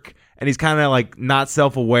jerk and he's kind of like not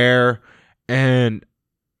self-aware and...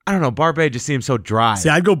 I don't know. Barbet just seems so dry. See,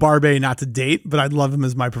 I'd go Barbet not to date, but I'd love him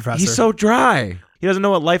as my professor. He's so dry. He doesn't know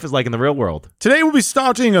what life is like in the real world. Today we'll be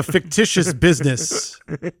starting a fictitious business.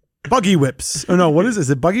 Buggy Whips. Oh no, what is it? Is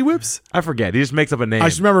it Buggy Whips? I forget. He just makes up a name. I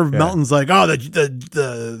just remember Melton's like, oh,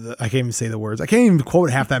 the I can't even say the words. I can't even quote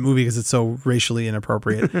half that movie because it's so racially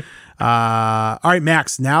inappropriate. All right,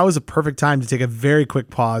 Max, now is a perfect time to take a very quick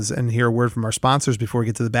pause and hear a word from our sponsors before we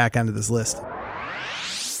get to the back end of this list.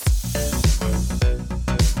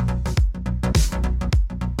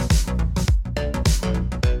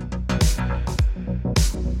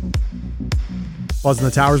 Buzz in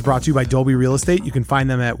the Tower is brought to you by Dobie Real Estate. You can find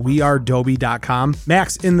them at wearedobie.com.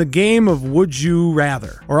 Max, in the game of Would You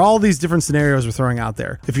Rather, or all these different scenarios we're throwing out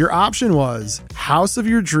there, if your option was House of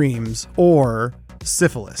Your Dreams or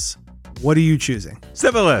Syphilis, what are you choosing?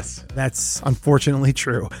 Syphilis. That's unfortunately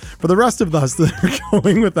true. For the rest of us that are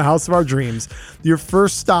going with the House of Our Dreams, your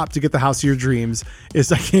first stop to get the House of Your Dreams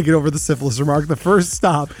is, I can't get over the syphilis remark, the first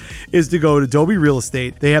stop is to go to Dobie Real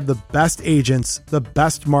Estate. They have the best agents, the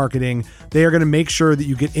best marketing. They are going to make sure that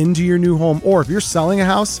you get into your new home, or if you're selling a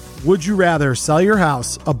house, would you rather sell your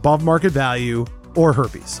house above market value or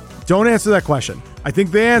herpes? Don't answer that question. I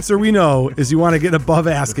think the answer we know is you want to get above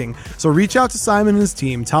asking. So reach out to Simon and his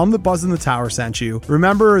team. Tell them that Buzz in the Tower sent you.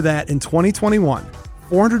 Remember that in 2021,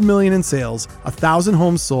 $400 million in sales, 1,000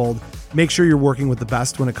 homes sold. Make sure you're working with the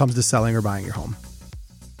best when it comes to selling or buying your home.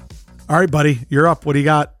 All right, buddy, you're up. What do you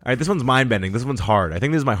got? All right, this one's mind-bending. This one's hard. I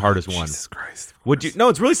think this is my hardest one. Jesus Christ. Would you? No,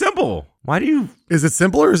 it's really simple. Why do you? Is it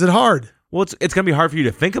simple or is it hard? Well, it's gonna be hard for you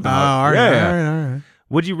to think about. All right.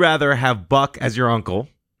 Would you rather have Buck as your uncle,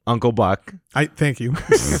 Uncle Buck, Thank you.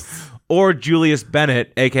 or Julius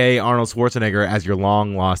Bennett, aka Arnold Schwarzenegger, as your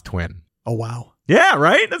long-lost twin? Oh, wow. Yeah,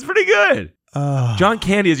 right. That's pretty good. John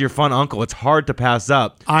Candy is your fun uncle. It's hard to pass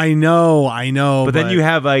up. I know. But then you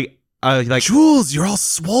have like Jules, you're all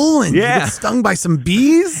swollen. Yeah. You get stung by some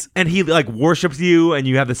bees? and he like worships you, and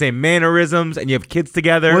you have the same mannerisms, and you have kids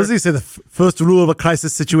together. What does he say? The first rule of a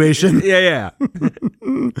crisis situation? Yeah.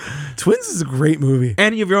 Twins is a great movie.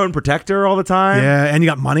 And you have your own protector all the time. Yeah, and you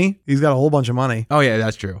got money. He's got a whole bunch of money. Oh yeah,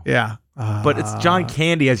 that's true. Yeah. But it's John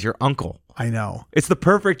Candy as your uncle. I know. It's the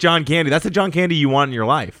perfect John Candy. That's the John Candy you want in your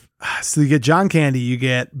life. So you get John Candy, you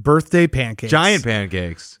get birthday pancakes, Giant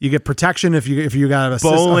pancakes, you get protection if you got a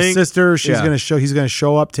bowling. sister. He's Yeah. gonna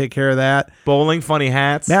show up, take care of that. bowling, funny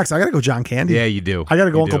hats. Max, I gotta go John Candy. Yeah, you do. I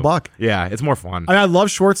gotta go You Uncle do. Buck. Yeah, it's more fun. I love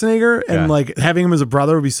Schwarzenegger, and Yeah. like having him as a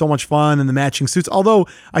brother would be so much fun, and the matching suits. Although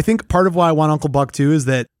I think part of why I want Uncle Buck too is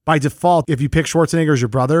that by default, if you pick Schwarzenegger as your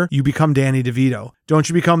brother, you become Danny DeVito. Don't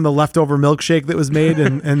you become the leftover milkshake that was made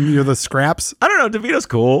and you're the scraps? I don't know. DeVito's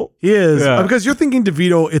cool. He is. Yeah. Because you're thinking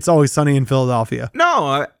DeVito, It's Always Sunny in Philadelphia.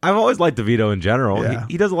 No, I've always liked DeVito in general. Yeah.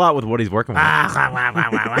 He does a lot with what he's working with.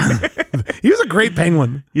 He was a great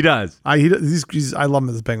penguin. He does. I love him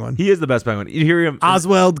as a penguin. He is the best penguin. You hear him?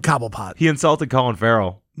 Oswald Cobblepot. He insulted Colin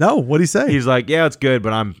Farrell. No, what'd he say? He's like, yeah, it's good,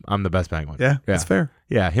 but I'm the best penguin. Yeah, that's fair.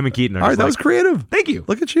 Yeah, him and Keaton are All right, just that like, was creative. thank you.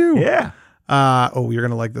 Look at you. Yeah. You're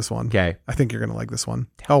gonna like this one. Okay. I think you're gonna like this one.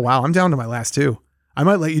 Oh wow, I'm down to my last two. I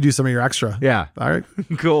might let you do some of your extra. Yeah. All right.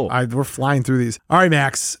 Cool. We're flying through these. All right,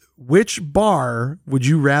 Max. Which bar would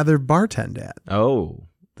you rather bartend at? Oh,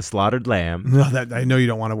 the slaughtered lamb. No, that I know you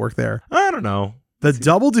don't want to work there. I don't know. The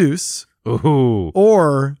Double Deuce Ooh.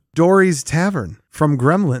 or Dory's Tavern from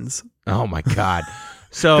Gremlins. Oh my God.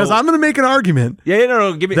 So Because I'm going to make an argument yeah,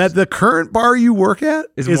 no, give me that the current bar you work at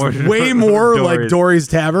is more- way more like Dory's. Dory's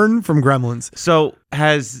Tavern from Gremlins. So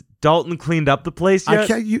has Dalton cleaned up the place yet? I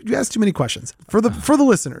can't. You asked too many questions for the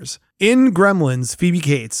listeners. In Gremlins, Phoebe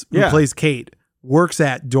Cates, who Yeah. plays Kate, works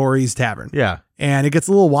at Dory's Tavern. Yeah. And it gets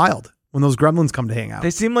a little wild when those gremlins come to hang out.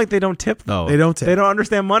 They seem like they don't tip though. They don't tip. They don't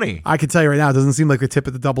understand money. I can tell you right now, it doesn't seem like they tip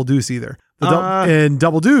at the Double Deuce either. Uh. In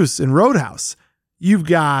Double Deuce in Roadhouse, you've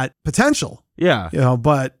got potential, Yeah.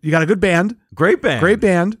 but you got a good band, Great band. great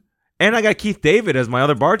band. And I got Keith David as my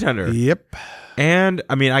other bartender. Yep, And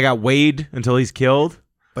I mean, I got Wade until he's killed.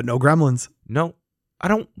 but no gremlins. No, I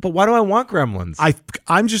don't. But why do I want gremlins?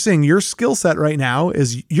 I'm just saying your skill set right now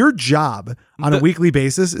is your job on a weekly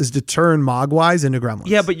basis is to turn Mogwais into gremlins.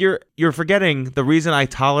 Yeah, but you're forgetting the reason I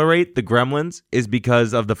tolerate the gremlins is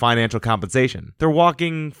because of the financial compensation. They're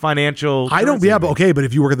walking financial. I don't. currency Yeah, to but me. okay. But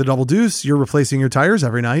if you work at the Double Deuce, you're replacing your tires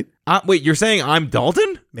every night. Wait, you're saying I'm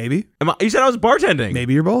Dalton? Maybe. You said I was bartending.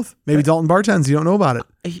 Maybe you're both. Maybe Dalton bartends. You don't know about it.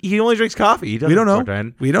 He only drinks coffee. He doesn't We don't know.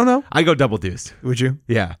 bartend. We don't know. I go double deuce. Would you?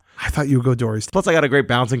 Yeah. I thought you would go Dory's. Plus, I got a great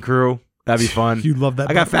bouncing crew. That'd be fun. You love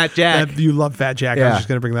that. I got Fat Jack. You love Fat Jack. I Yeah. was just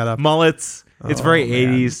going to bring that up. Mullets. It's very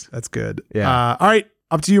man. 80s. That's good. Yeah. All right.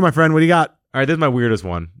 Up to you, my friend. What do you got? All right, this is my weirdest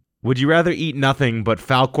one. Would you rather eat nothing but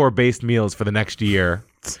Falcor-based meals for the next year?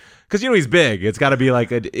 Because he's big. It's got to be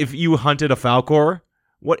like if you hunted a Falcor.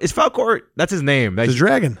 What is Falcor? That's his name. It's a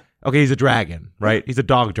dragon. Okay, he's a dragon, right? He's a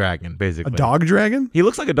dog dragon, A basically. dog dragon? He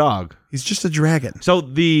looks like a dog. He's just a dragon. So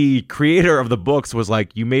the creator of the books was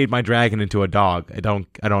like, "You made my dragon into a dog. I don't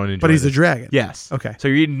enjoy." But he's a this." dragon. Yes. Okay. So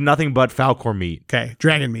you're eating nothing but Falcor meat. Okay.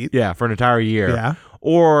 Dragon meat. Yeah, for an entire year. Yeah.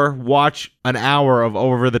 Or watch an hour of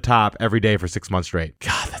Over the Top every day for 6 months straight.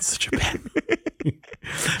 God, that's such a bad.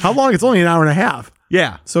 How long? It's only an hour and a half.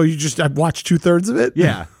 Yeah. So I've watched 2/3 of it?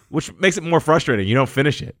 Yeah. Which makes it more frustrating. You don't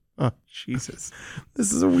finish it. Oh, Jesus.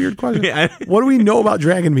 This is a weird question. Yeah. What do we know about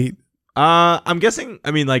dragon meat? I'm guessing,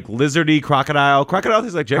 like lizardy, crocodile. Crocodile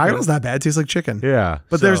tastes like chicken. Crocodile's not bad. It tastes like chicken. Yeah.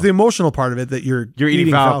 But so there's the emotional part of it that you're eating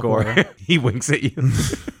Falcor. Falcor. He winks at you.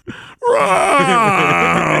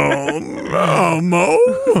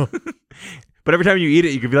 Mo. But every time you eat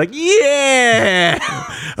it, you could be like, yeah.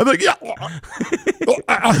 I'm like, yeah.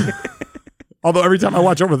 Although every time I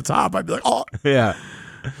watch Over the Top, I'd be like, oh. Yeah.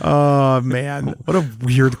 Oh, man. What a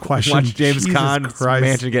weird question. Watch James Jesus Caan's Christ.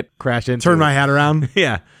 mansion get crashed into. Turn my hat around.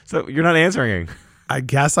 Yeah. So you're not answering. I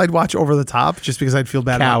guess I'd watch Over the Top just because I'd feel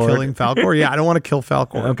bad Coward. about killing Falcor. Yeah, I don't want to kill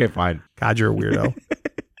Falcor. Okay, fine. God, you're a weirdo.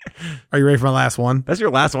 Are you ready for my last one? That's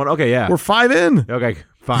your last one? Okay, yeah. We're 5 in. Okay,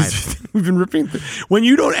 fine. We've been ripping. When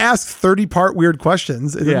you don't ask 30-part weird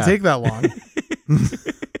questions, it doesn't Yeah. take that long.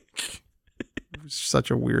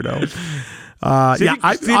 such a weirdo.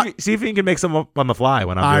 See if you can make some up on the fly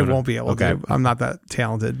when I'm doing won't be able Okay. to. I'm not that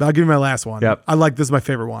talented. But I'll give you my last one. Yep. I like this is my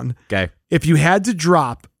favorite one. Okay. If you had to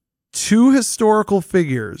drop 2 historical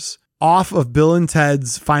figures off of Bill and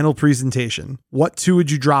Ted's final presentation, what 2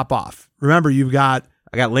 would you drop off? Remember, you've got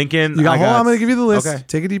I got Lincoln. hold on, I'm going to give you the list. Okay.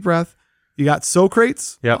 Take a deep breath. You got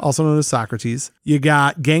Socrates, Yep. also known as Socrates. You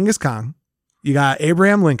got Genghis Khan. You got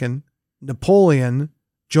Abraham Lincoln, Napoleon,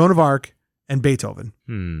 Joan of Arc, and Beethoven.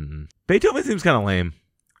 Beethoven seems kind of lame.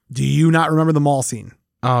 Do you not remember the mall scene?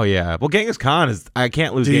 Oh, yeah. Well, Genghis Khan is... I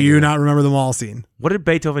can't lose Do Genghis. you not remember the mall scene? What did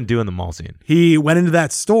Beethoven do in the mall scene? He went into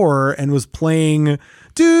that store and was playing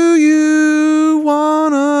Do You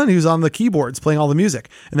Wanna... And he was on the keyboards playing all the music.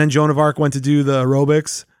 And then Joan of Arc went to do the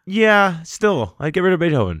aerobics. Yeah, still. I'd get rid of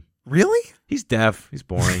Beethoven. Really? He's deaf. He's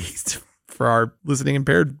boring. For our listening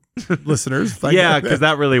impaired listeners. Yeah, because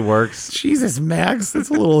that really works. Jesus, Max, that's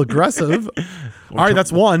a little aggressive. All right,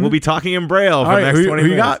 that's one. We'll be talking in Braille for All the right, next who 20 you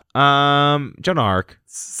minutes. Joan of Arc.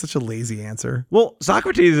 Such a lazy answer. Well,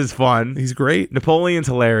 Socrates is fun. He's great. Napoleon's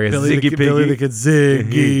hilarious. Billy Ziggy the, Piggy. Billy the Kid,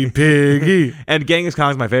 Ziggy Piggy. And Genghis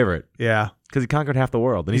Khan's my favorite Yeah. because he conquered half the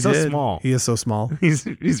world. And he's so did. small. He is so small. He's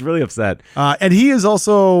really upset. And he is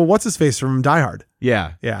also, what's his face from Die Hard?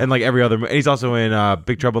 Yeah. Yeah. And like every other... And he's also in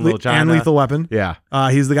Big Trouble in Little China. And Lethal Weapon. Yeah.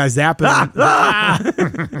 He's the guy zapping.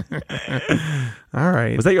 All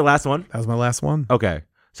right. Was that your last one? That was my last one. Okay.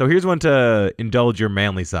 So here's one to indulge your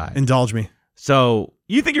manly side. Indulge me. So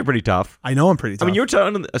you think you're pretty tough. I know I'm pretty tough. I mean, you were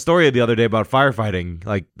telling a story the other day about firefighting.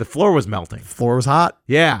 Like the floor was melting. Floor was hot.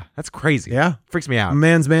 Yeah. That's crazy. Yeah. Freaks me out.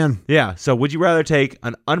 Man's man. Yeah. So would you rather take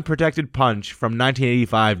an unprotected punch from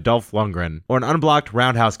 1985 Dolph Lundgren or an unblocked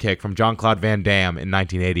roundhouse kick from Jean-Claude Van Damme in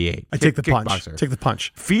 1988? I take the punch. Kickboxer. Take the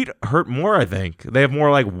punch. Feet hurt more, I think. They have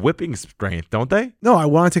more like whipping strength, don't they? No, I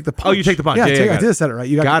want to take the punch. Oh, you take the punch. Yeah, Yeah, yeah, I got did it. said it right.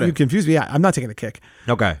 You Got it. You confused me. Yeah, I'm not taking the kick.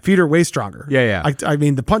 Okay. Feet are way stronger. Yeah, yeah. I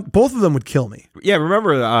mean, the punch. Both of them would kill me. Yeah, remember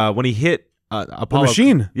when he hit Apollo? The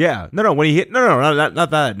machine. Yeah. No, when he hit... No, not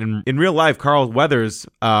that. In real life, Carl Weathers'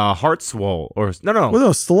 heart swole. Or... No. Well, no,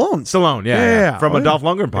 Stallone. Stallone, yeah. From Oh, a Dolph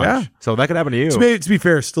Lundgren punch. Yeah. So that could happen to you. To be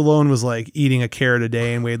fair, Stallone was like eating a carrot a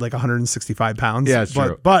day and weighed like 165 pounds. Yeah, it's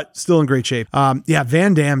true. But still in great shape. Yeah,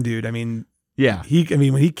 Van Damme, dude. I mean, Yeah.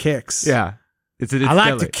 when he kicks. Yeah. It's I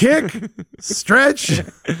like to deadly. kick, stretch,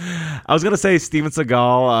 I was gonna say Steven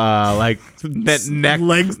Seagal, like neck,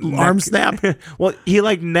 legs, arm snap. Well, he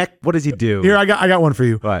like neck. What does he do? Here, I got one for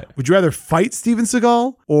you. What? Would you rather fight Steven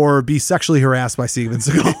Seagal or be sexually harassed by Steven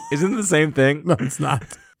Seagal? Isn't it the same thing? No, it's not.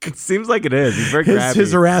 It seems like it is. He's very crabby.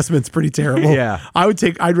 His harassment's pretty terrible. Yeah.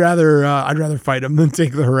 I'd rather fight him than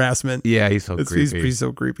take the harassment. Yeah, he's so creepy. He's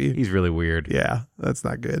so creepy. He's really weird. Yeah, that's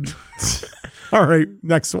not good. All right,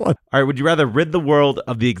 next one. All right, would you rather rid the world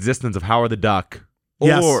of the existence of Howard the Duck?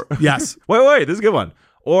 Yes. Or Yes. wait, this is a good one.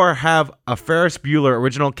 Or have a Ferris Bueller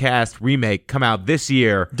original cast remake come out this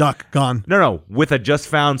year? Duck gone. No, with a just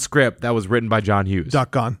found script that was written by John Hughes.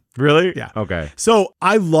 Duck gone. Really? Yeah. Okay. So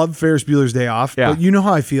I love Ferris Bueller's Day Off, Yeah. but you know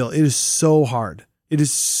how I feel. It is so hard. It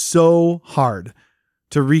is so hard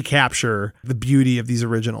to recapture the beauty of these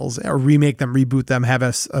originals or remake them, reboot them, have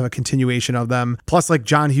a continuation of them. Plus, like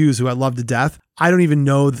John Hughes, who I love to death. I don't even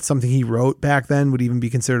know that something he wrote back then would even be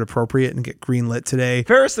considered appropriate and get greenlit today.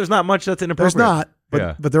 Ferris, there's not much that's inappropriate. There's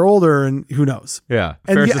not, but they're older and who knows? Yeah.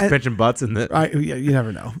 And Ferris yeah, is and- pinching butts in the... Yeah, you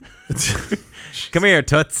never know. Come here,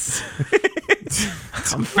 Toots.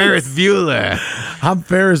 I'm Ferris Bueller. I'm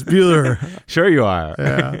Ferris Bueller. Sure you are.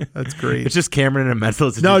 Yeah, that's great. It's just Cameron in a mental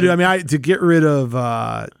institution. No, dude. I mean, to get rid of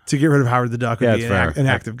Howard the Duck would Yeah, be it's fair. an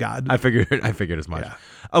act of God. I figured as much. Yeah.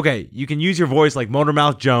 Okay, you can use your voice like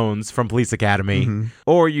Motormouth Jones from Police Academy,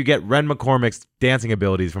 or you get Ren McCormick's dancing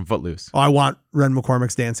abilities from Footloose. I want Ren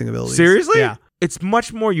McCormick's dancing abilities. Seriously? Yeah. It's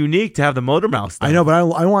much more unique to have the Motormouth stuff. I know, but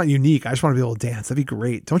I want unique. I just want to be able to dance. That'd be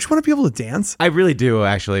great. Don't you want to be able to dance? I really do,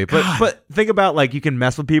 actually. But think about, like, you can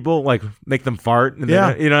mess with people, like, make them fart. And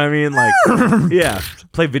Yeah. then, you know what I mean? Like, yeah.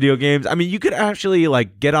 Play video games. I mean, you could actually,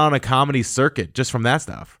 like, get on a comedy circuit just from that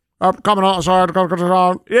stuff. Coming outside.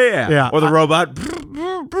 Yeah. Or the robot.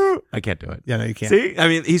 I can't do it. Yeah, no, you can't. See? I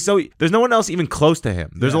mean, there's no one else even close to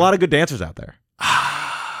him. There's a lot of good dancers out there.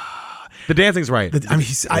 The dancing's right.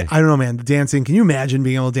 I don't know, man. The dancing. Can you imagine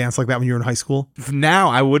being able to dance like that when you were in high school? Now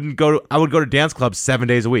I would go to dance clubs 7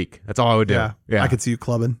 days a week. That's all I would do. Yeah. I could see you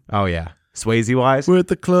clubbing. Oh yeah. Swayze wise. We're at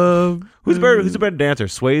the club. Who's a better dancer,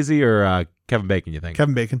 Swayze or Kevin Bacon? You think?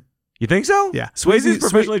 Kevin Bacon. You think so? Yeah. Swayze's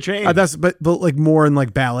professionally trained. But like more in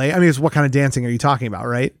like ballet. I mean, it's what kind of dancing are you talking about,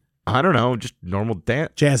 right? I don't know, just normal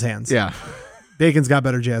dance. Jazz hands. Yeah. Bacon's got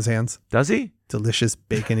better jazz hands. Does he? Delicious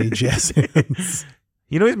bacony jazz hands.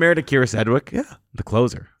 You know he's married to Kira Sedgwick? Yeah. The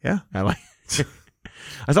closer. Yeah. I like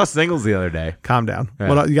I saw Singles the other day. Calm down. Yeah.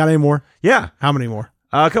 What, you got any more? Yeah. How many more?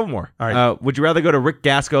 A couple more. All right. Would you rather go to Rick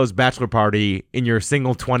Gasco's bachelor party in your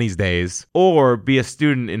single 20s days or be a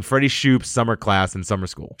student in Freddie Shoup's summer class in summer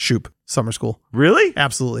school? Shoop. Summer school. Really?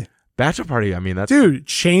 Absolutely. Bachelor party. I mean, that's Dude,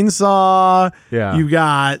 chainsaw. Yeah. You've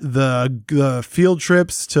got the field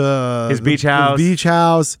trips to His beach the house. beach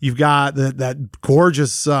house. You've got that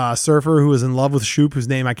gorgeous surfer who was in love with Shoop, whose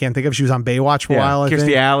name I can't think of. She was on Baywatch for a while. I Kirstie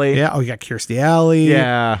think. Alley. Yeah. Oh, you got Kirstie Alley.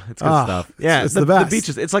 Yeah, it's good stuff. Yeah, it's the best. The beach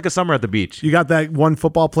it's like a summer at the beach. You got that one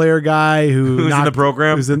football player guy who's in the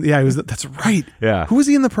program? That's right. Yeah. Who was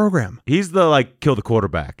he in the program? He's the kill the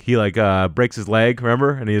quarterback. He breaks his leg,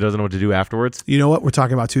 remember? And he doesn't know what to do afterwards. You know what? We're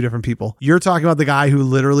talking about two different people. You're talking about the guy who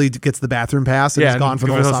literally gets the bathroom pass and is gone for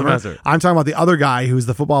the whole summer. semester. I'm talking about the other guy who's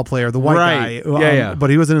the football player, the white Right. guy. Yeah. But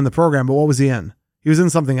he wasn't in the program. But what was he in? He was in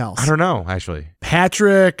something else. I don't know, actually.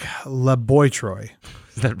 Patrick LeBoytroy.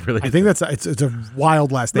 Is that really? I think it's a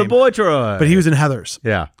wild last the name. boy Troy. But he was in Heathers.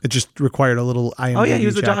 Yeah. It just required a little IMDb Oh yeah, he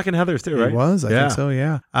was the check. jock in Heathers too, right? He was. I think so.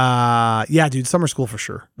 Yeah. Yeah, dude. Summer school for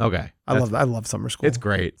sure. Okay. I love summer school. It's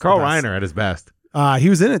great. Carl the best. Reiner at his best. He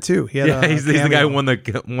was in it too. He had He's the guy who won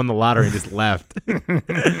the lottery and just left.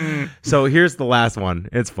 So here's the last one.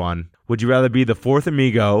 It's fun. Would you rather be the fourth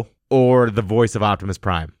amigo or the voice of Optimus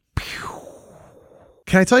Prime?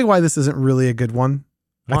 Can I tell you why this isn't really a good one?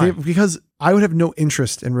 Why? I think because I would have no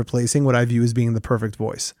interest in replacing what I view as being the perfect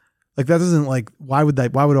voice. Like that doesn't why would I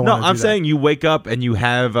No, want to I'm do saying you wake up and you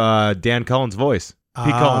have Dan Cullen's voice. Pete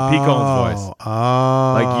Cullen's voice.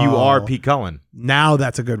 Oh. Like you are Pete Cullen. Now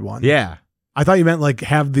that's a good one. Yeah. I thought you meant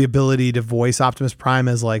have the ability to voice Optimus Prime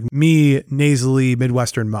as me, nasally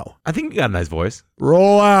Midwestern Mo. I think you got a nice voice.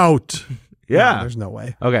 Roll out. Yeah. No, there's no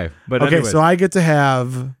way. Okay. But Okay, anyways, so I get to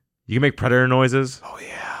have. you can make predator noises. Oh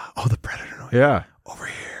yeah. Oh, the predator noise. Yeah. Over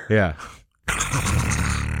here. Yeah.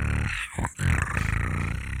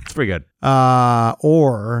 It's pretty good.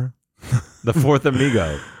 Or. The fourth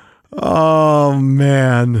amigo. Oh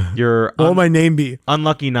man. Your What would my name be?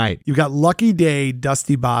 unlucky night. You've got Lucky Day,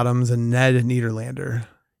 Dusty Bottoms, and Ned Niederlander.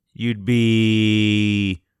 You'd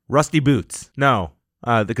be Rusty Boots. No,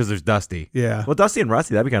 because there's Dusty. Yeah. Well, Dusty and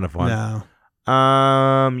Rusty, that'd be kind of fun.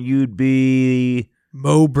 No. You'd be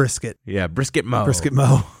Mo Brisket. Brisket Mo. Brisket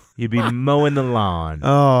Mo. You'd be mowing the lawn.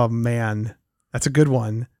 Oh man. That's a good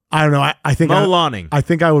one. I don't know. I think Mow lawning. I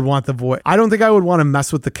think I would want the voice. I don't think I would want to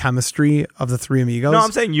mess with the chemistry of the three amigos. No,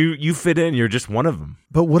 I'm saying you fit in. You're just one of them.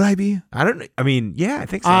 But would I be? I mean, yeah, I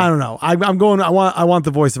think so. I don't know. I'm going. I want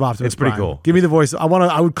the voice of Optimus. It's pretty Prime. cool. Give me the voice. I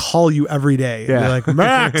would call you every day. Yeah. And be like,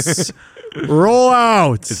 Max, roll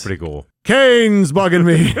out. It's pretty cool. Kane's bugging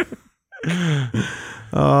me.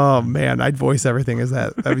 Oh man, I'd voice everything as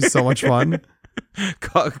that. That'd be so much fun.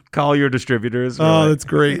 Call your distributors. Oh, that's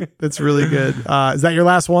great. That's really good. Is that your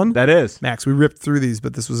last one? That is. Max, we ripped through these,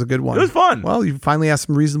 but this was a good one. It was fun. Well, you finally asked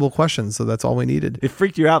some reasonable questions, so that's all we needed. It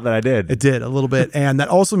freaked you out that I did. It did a little bit. And that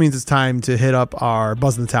also means it's time to hit up our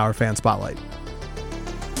Buzz in the Tower fan spotlight.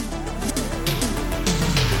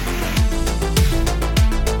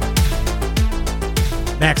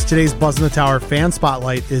 Max, today's Buzz in the Tower fan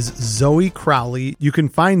spotlight is Zoe Crowley. You can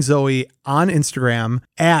find Zoe on Instagram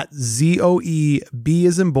at ZOEB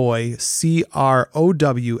as in boy,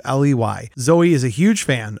 CROWLEY. Zoe is a huge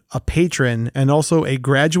fan, a patron, and also a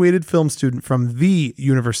graduated film student from the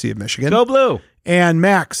University of Michigan. Go Blue. And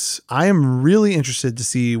Max, I am really interested to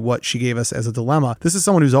see what she gave us as a dilemma. This is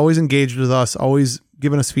someone who's always engaged with us, always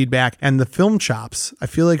given us feedback, and the film chops. I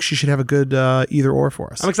feel like she should have a good either or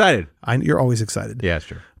for us. I'm excited. You're always excited. Yeah,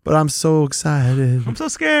 sure. But I'm so excited. I'm so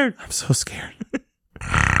scared. I'm so scared.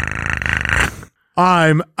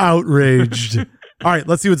 I'm outraged. All right,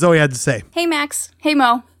 let's see what Zoe had to say. Hey, Max. Hey,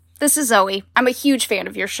 Mo. This is Zoe. I'm a huge fan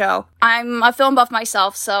of your show. I'm a film buff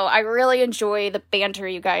myself, so I really enjoy the banter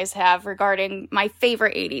you guys have regarding my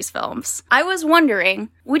favorite 80s films. I was wondering,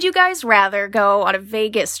 would you guys rather go on a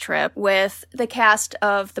Vegas trip with the cast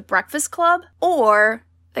of The Breakfast Club or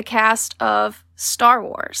the cast of Star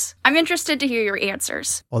Wars? I'm interested to hear your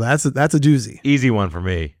answers. Well, that's a doozy. Easy one for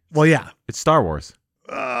me. Well, yeah. It's Star Wars.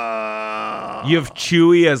 You have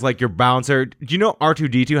Chewie as your bouncer. Do you know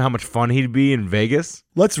R2-D2, how much fun he'd be in Vegas?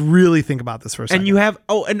 Let's really think about this for a second. And you have,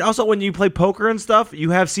 and also when you play poker and stuff,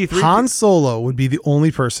 you have C3. Han Solo would be the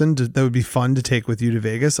only person that would be fun to take with you to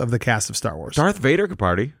Vegas of the cast of Star Wars. Darth Vader could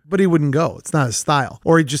party. But he wouldn't go. It's not his style.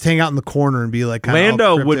 Or he'd just hang out in the corner and be like kind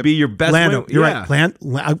Lando of would be your best Lando, win- you're yeah.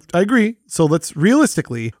 right. I agree. So let's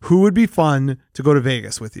realistically, who would be fun to go to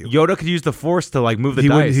Vegas with you? Yoda could use the Force to move the he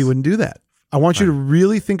dice. He wouldn't do that. I want you to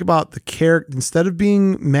really think about the character instead of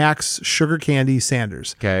being Max Sugar Candy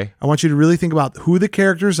Sanders. Okay. I want you to really think about who the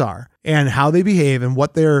characters are and how they behave and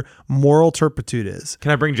what their moral turpitude is.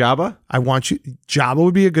 Can I bring Jabba? I want you. Jabba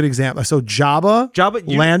would be a good example. So Jabba, Jabba,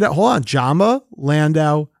 Landau. Hold on, Jabba,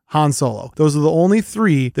 Landau, Han Solo. Those are the only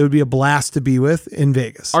three that would be a blast to be with in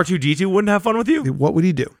Vegas. R2-D2 wouldn't have fun with you? What would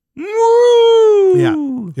he do? Woo! Yeah,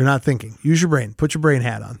 you're not thinking. Use your brain. Put your brain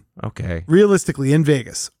hat on. Okay. Realistically, in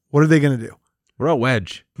Vegas, what are they going to do? What about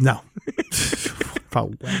Wedge? No.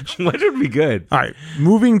 Probably Wedge. Wedge would be good. All right,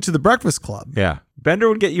 moving to the Breakfast Club. Yeah. Bender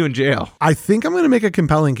would get you in jail. I think I'm going to make a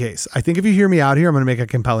compelling case. I think if you hear me out here, I'm going to make a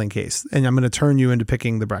compelling case, and I'm going to turn you into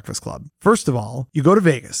picking the Breakfast Club. First of all, you go to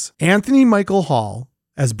Vegas. Anthony Michael Hall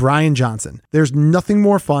as Brian Johnson. There's nothing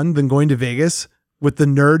more fun than going to Vegas with the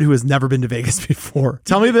nerd who has never been to Vegas before.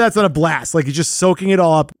 Tell me that that's not a blast. Like, you're just soaking it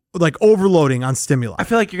all up, like overloading on stimuli. I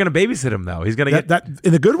feel like you're going to babysit him, though. He's going to get... that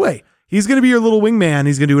in a good way. He's going to be your little wingman.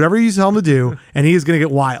 He's going to do whatever you tell him to do, and he is going to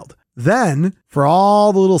get wild. Then, for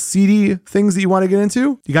all the little seedy things that you want to get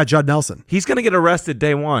into, you got Judd Nelson. He's going to get arrested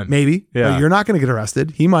day one. Maybe. Yeah. But you're not going to get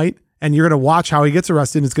arrested. He might. And you're going to watch how he gets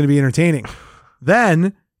arrested, and it's going to be entertaining.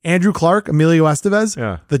 Then, Andrew Clark, Emilio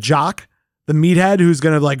Estevez, the jock, the meathead who's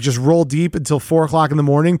going to like just roll deep until 4 o'clock in the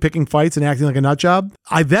morning, picking fights and acting like a nut job.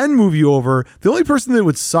 I then move you over. The only person that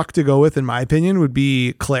would suck to go with, in my opinion, would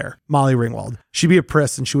be Claire, Molly Ringwald. She'd be a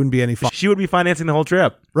priss and she wouldn't be any fun. She would be financing the whole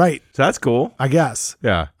trip. Right. So that's cool. I guess.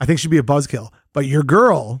 Yeah. I think she'd be a buzzkill. But your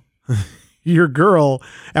girl,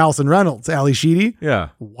 Allison Reynolds, Ali Sheedy. Yeah.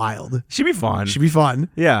 Wild. She'd be fun. She'd be fun.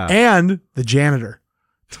 Yeah. And the janitor.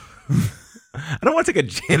 I don't want to take a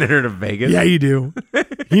janitor to Vegas. Yeah, you do.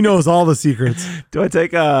 He knows all the secrets. Do I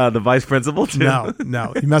take the vice principal too?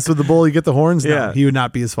 No. You mess with the bull, you get the horns. No, Yeah. he would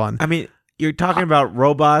not be as fun. I mean, you're talking about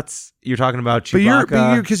robots. You're talking about Chewbacca.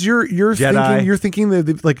 But you're Jedi. thinking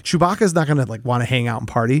that like Chewbacca's not gonna like want to hang out and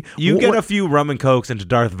party. You get a few rum and cokes into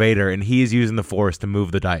Darth Vader, and he's using the Force to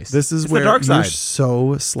move the dice. This is it's where the dark you're side.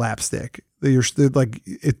 so slapstick. You're like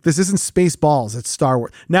this isn't Spaceballs. It's Star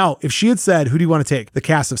Wars. Now, if she had said, "Who do you want to take? The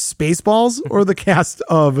cast of Spaceballs or the cast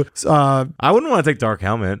of?" I wouldn't want to take Dark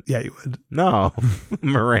Helmet. Yeah, you would. No,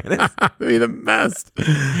 Moranis. That'd be the best.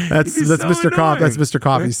 That's so Mr. Coffee. That's Mr.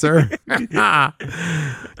 Coffee, sir.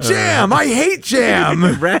 Jam. I hate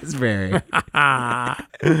jam. Raspberry.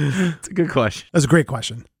 It's a good question. That's a great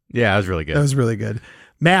question. Yeah, that was really good. That was really good.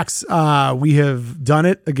 Max, we have done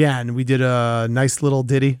it again. We did a nice little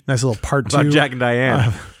ditty, nice little part About two. Jack and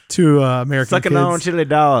Diane. Two American Sucking kids on chili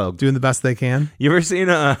dog. doing the best they can. You ever seen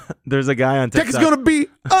there's a guy on Tech TikTok. is going to be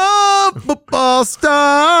a football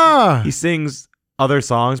star. He sings other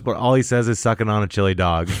songs, but all he says is sucking on a chili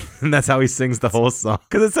dog. And that's how he sings the whole song.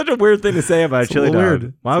 Because it's such a weird thing to say about a chili dog.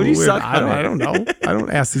 Weird. Why would you suck on I it? don't know. I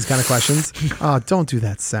don't ask these kind of questions. Don't do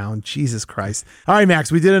that sound. Jesus Christ. All right,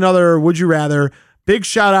 Max, we did another Would You Rather. Big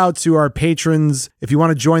shout out to our patrons. If you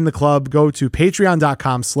want to join the club, go to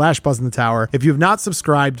patreon.com/BuzzInTheTower. If you have not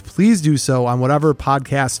subscribed, please do so on whatever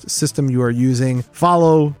podcast system you are using.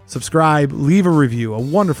 Follow, subscribe, leave a review, a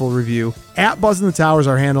wonderful review. At Buzz in the Tower is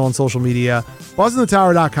our handle on social media.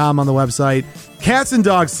 BuzzInTheTower.com on the website. Cats and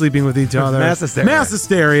dogs sleeping with each other. Mass hysteria. Mass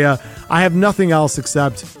hysteria. I have nothing else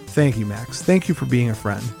except thank you, Max. Thank you for being a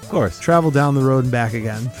friend. Of course. Travel down the road and back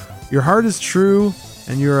again. Your heart is true,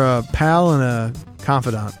 and you're a pal and a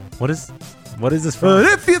confidant. What is this But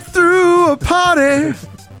from? if you threw a party,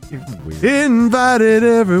 Weird. invited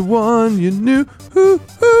everyone you knew. Hoo,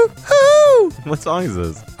 hoo, hoo. What song is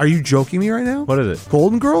this? Are you joking me right now? What is it?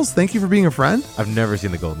 Golden Girls, thank you for being a friend. I've never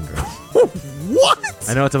seen The Golden Girls. What?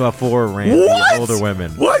 I know it's about 4 ranty What? older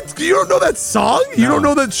women. What? You don't know that song? You No. don't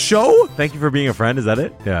know that show? Thank you for being a friend. Is that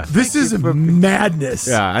it? Yeah. This is madness.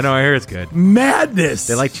 Yeah, I know. I hear it's good. Madness.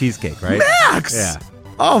 They like cheesecake, right? Max. Yeah.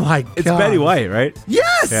 Oh my God. It's Betty White, right?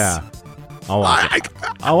 Yes. Yeah. I'll watch it.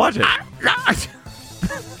 I'll watch it.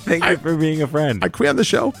 Thank you for being a friend. I quit on the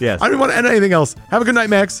show. Yes. I didn't want to end anything else. Have a good night,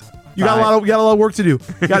 Max. You got Bye. a lot of work to do.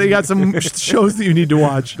 You got some shows that you need to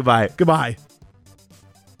watch. Goodbye. Goodbye.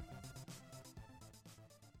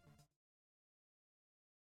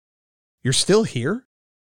 You're still here?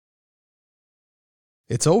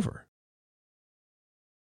 It's over.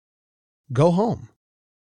 Go home.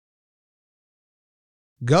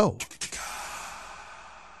 Go.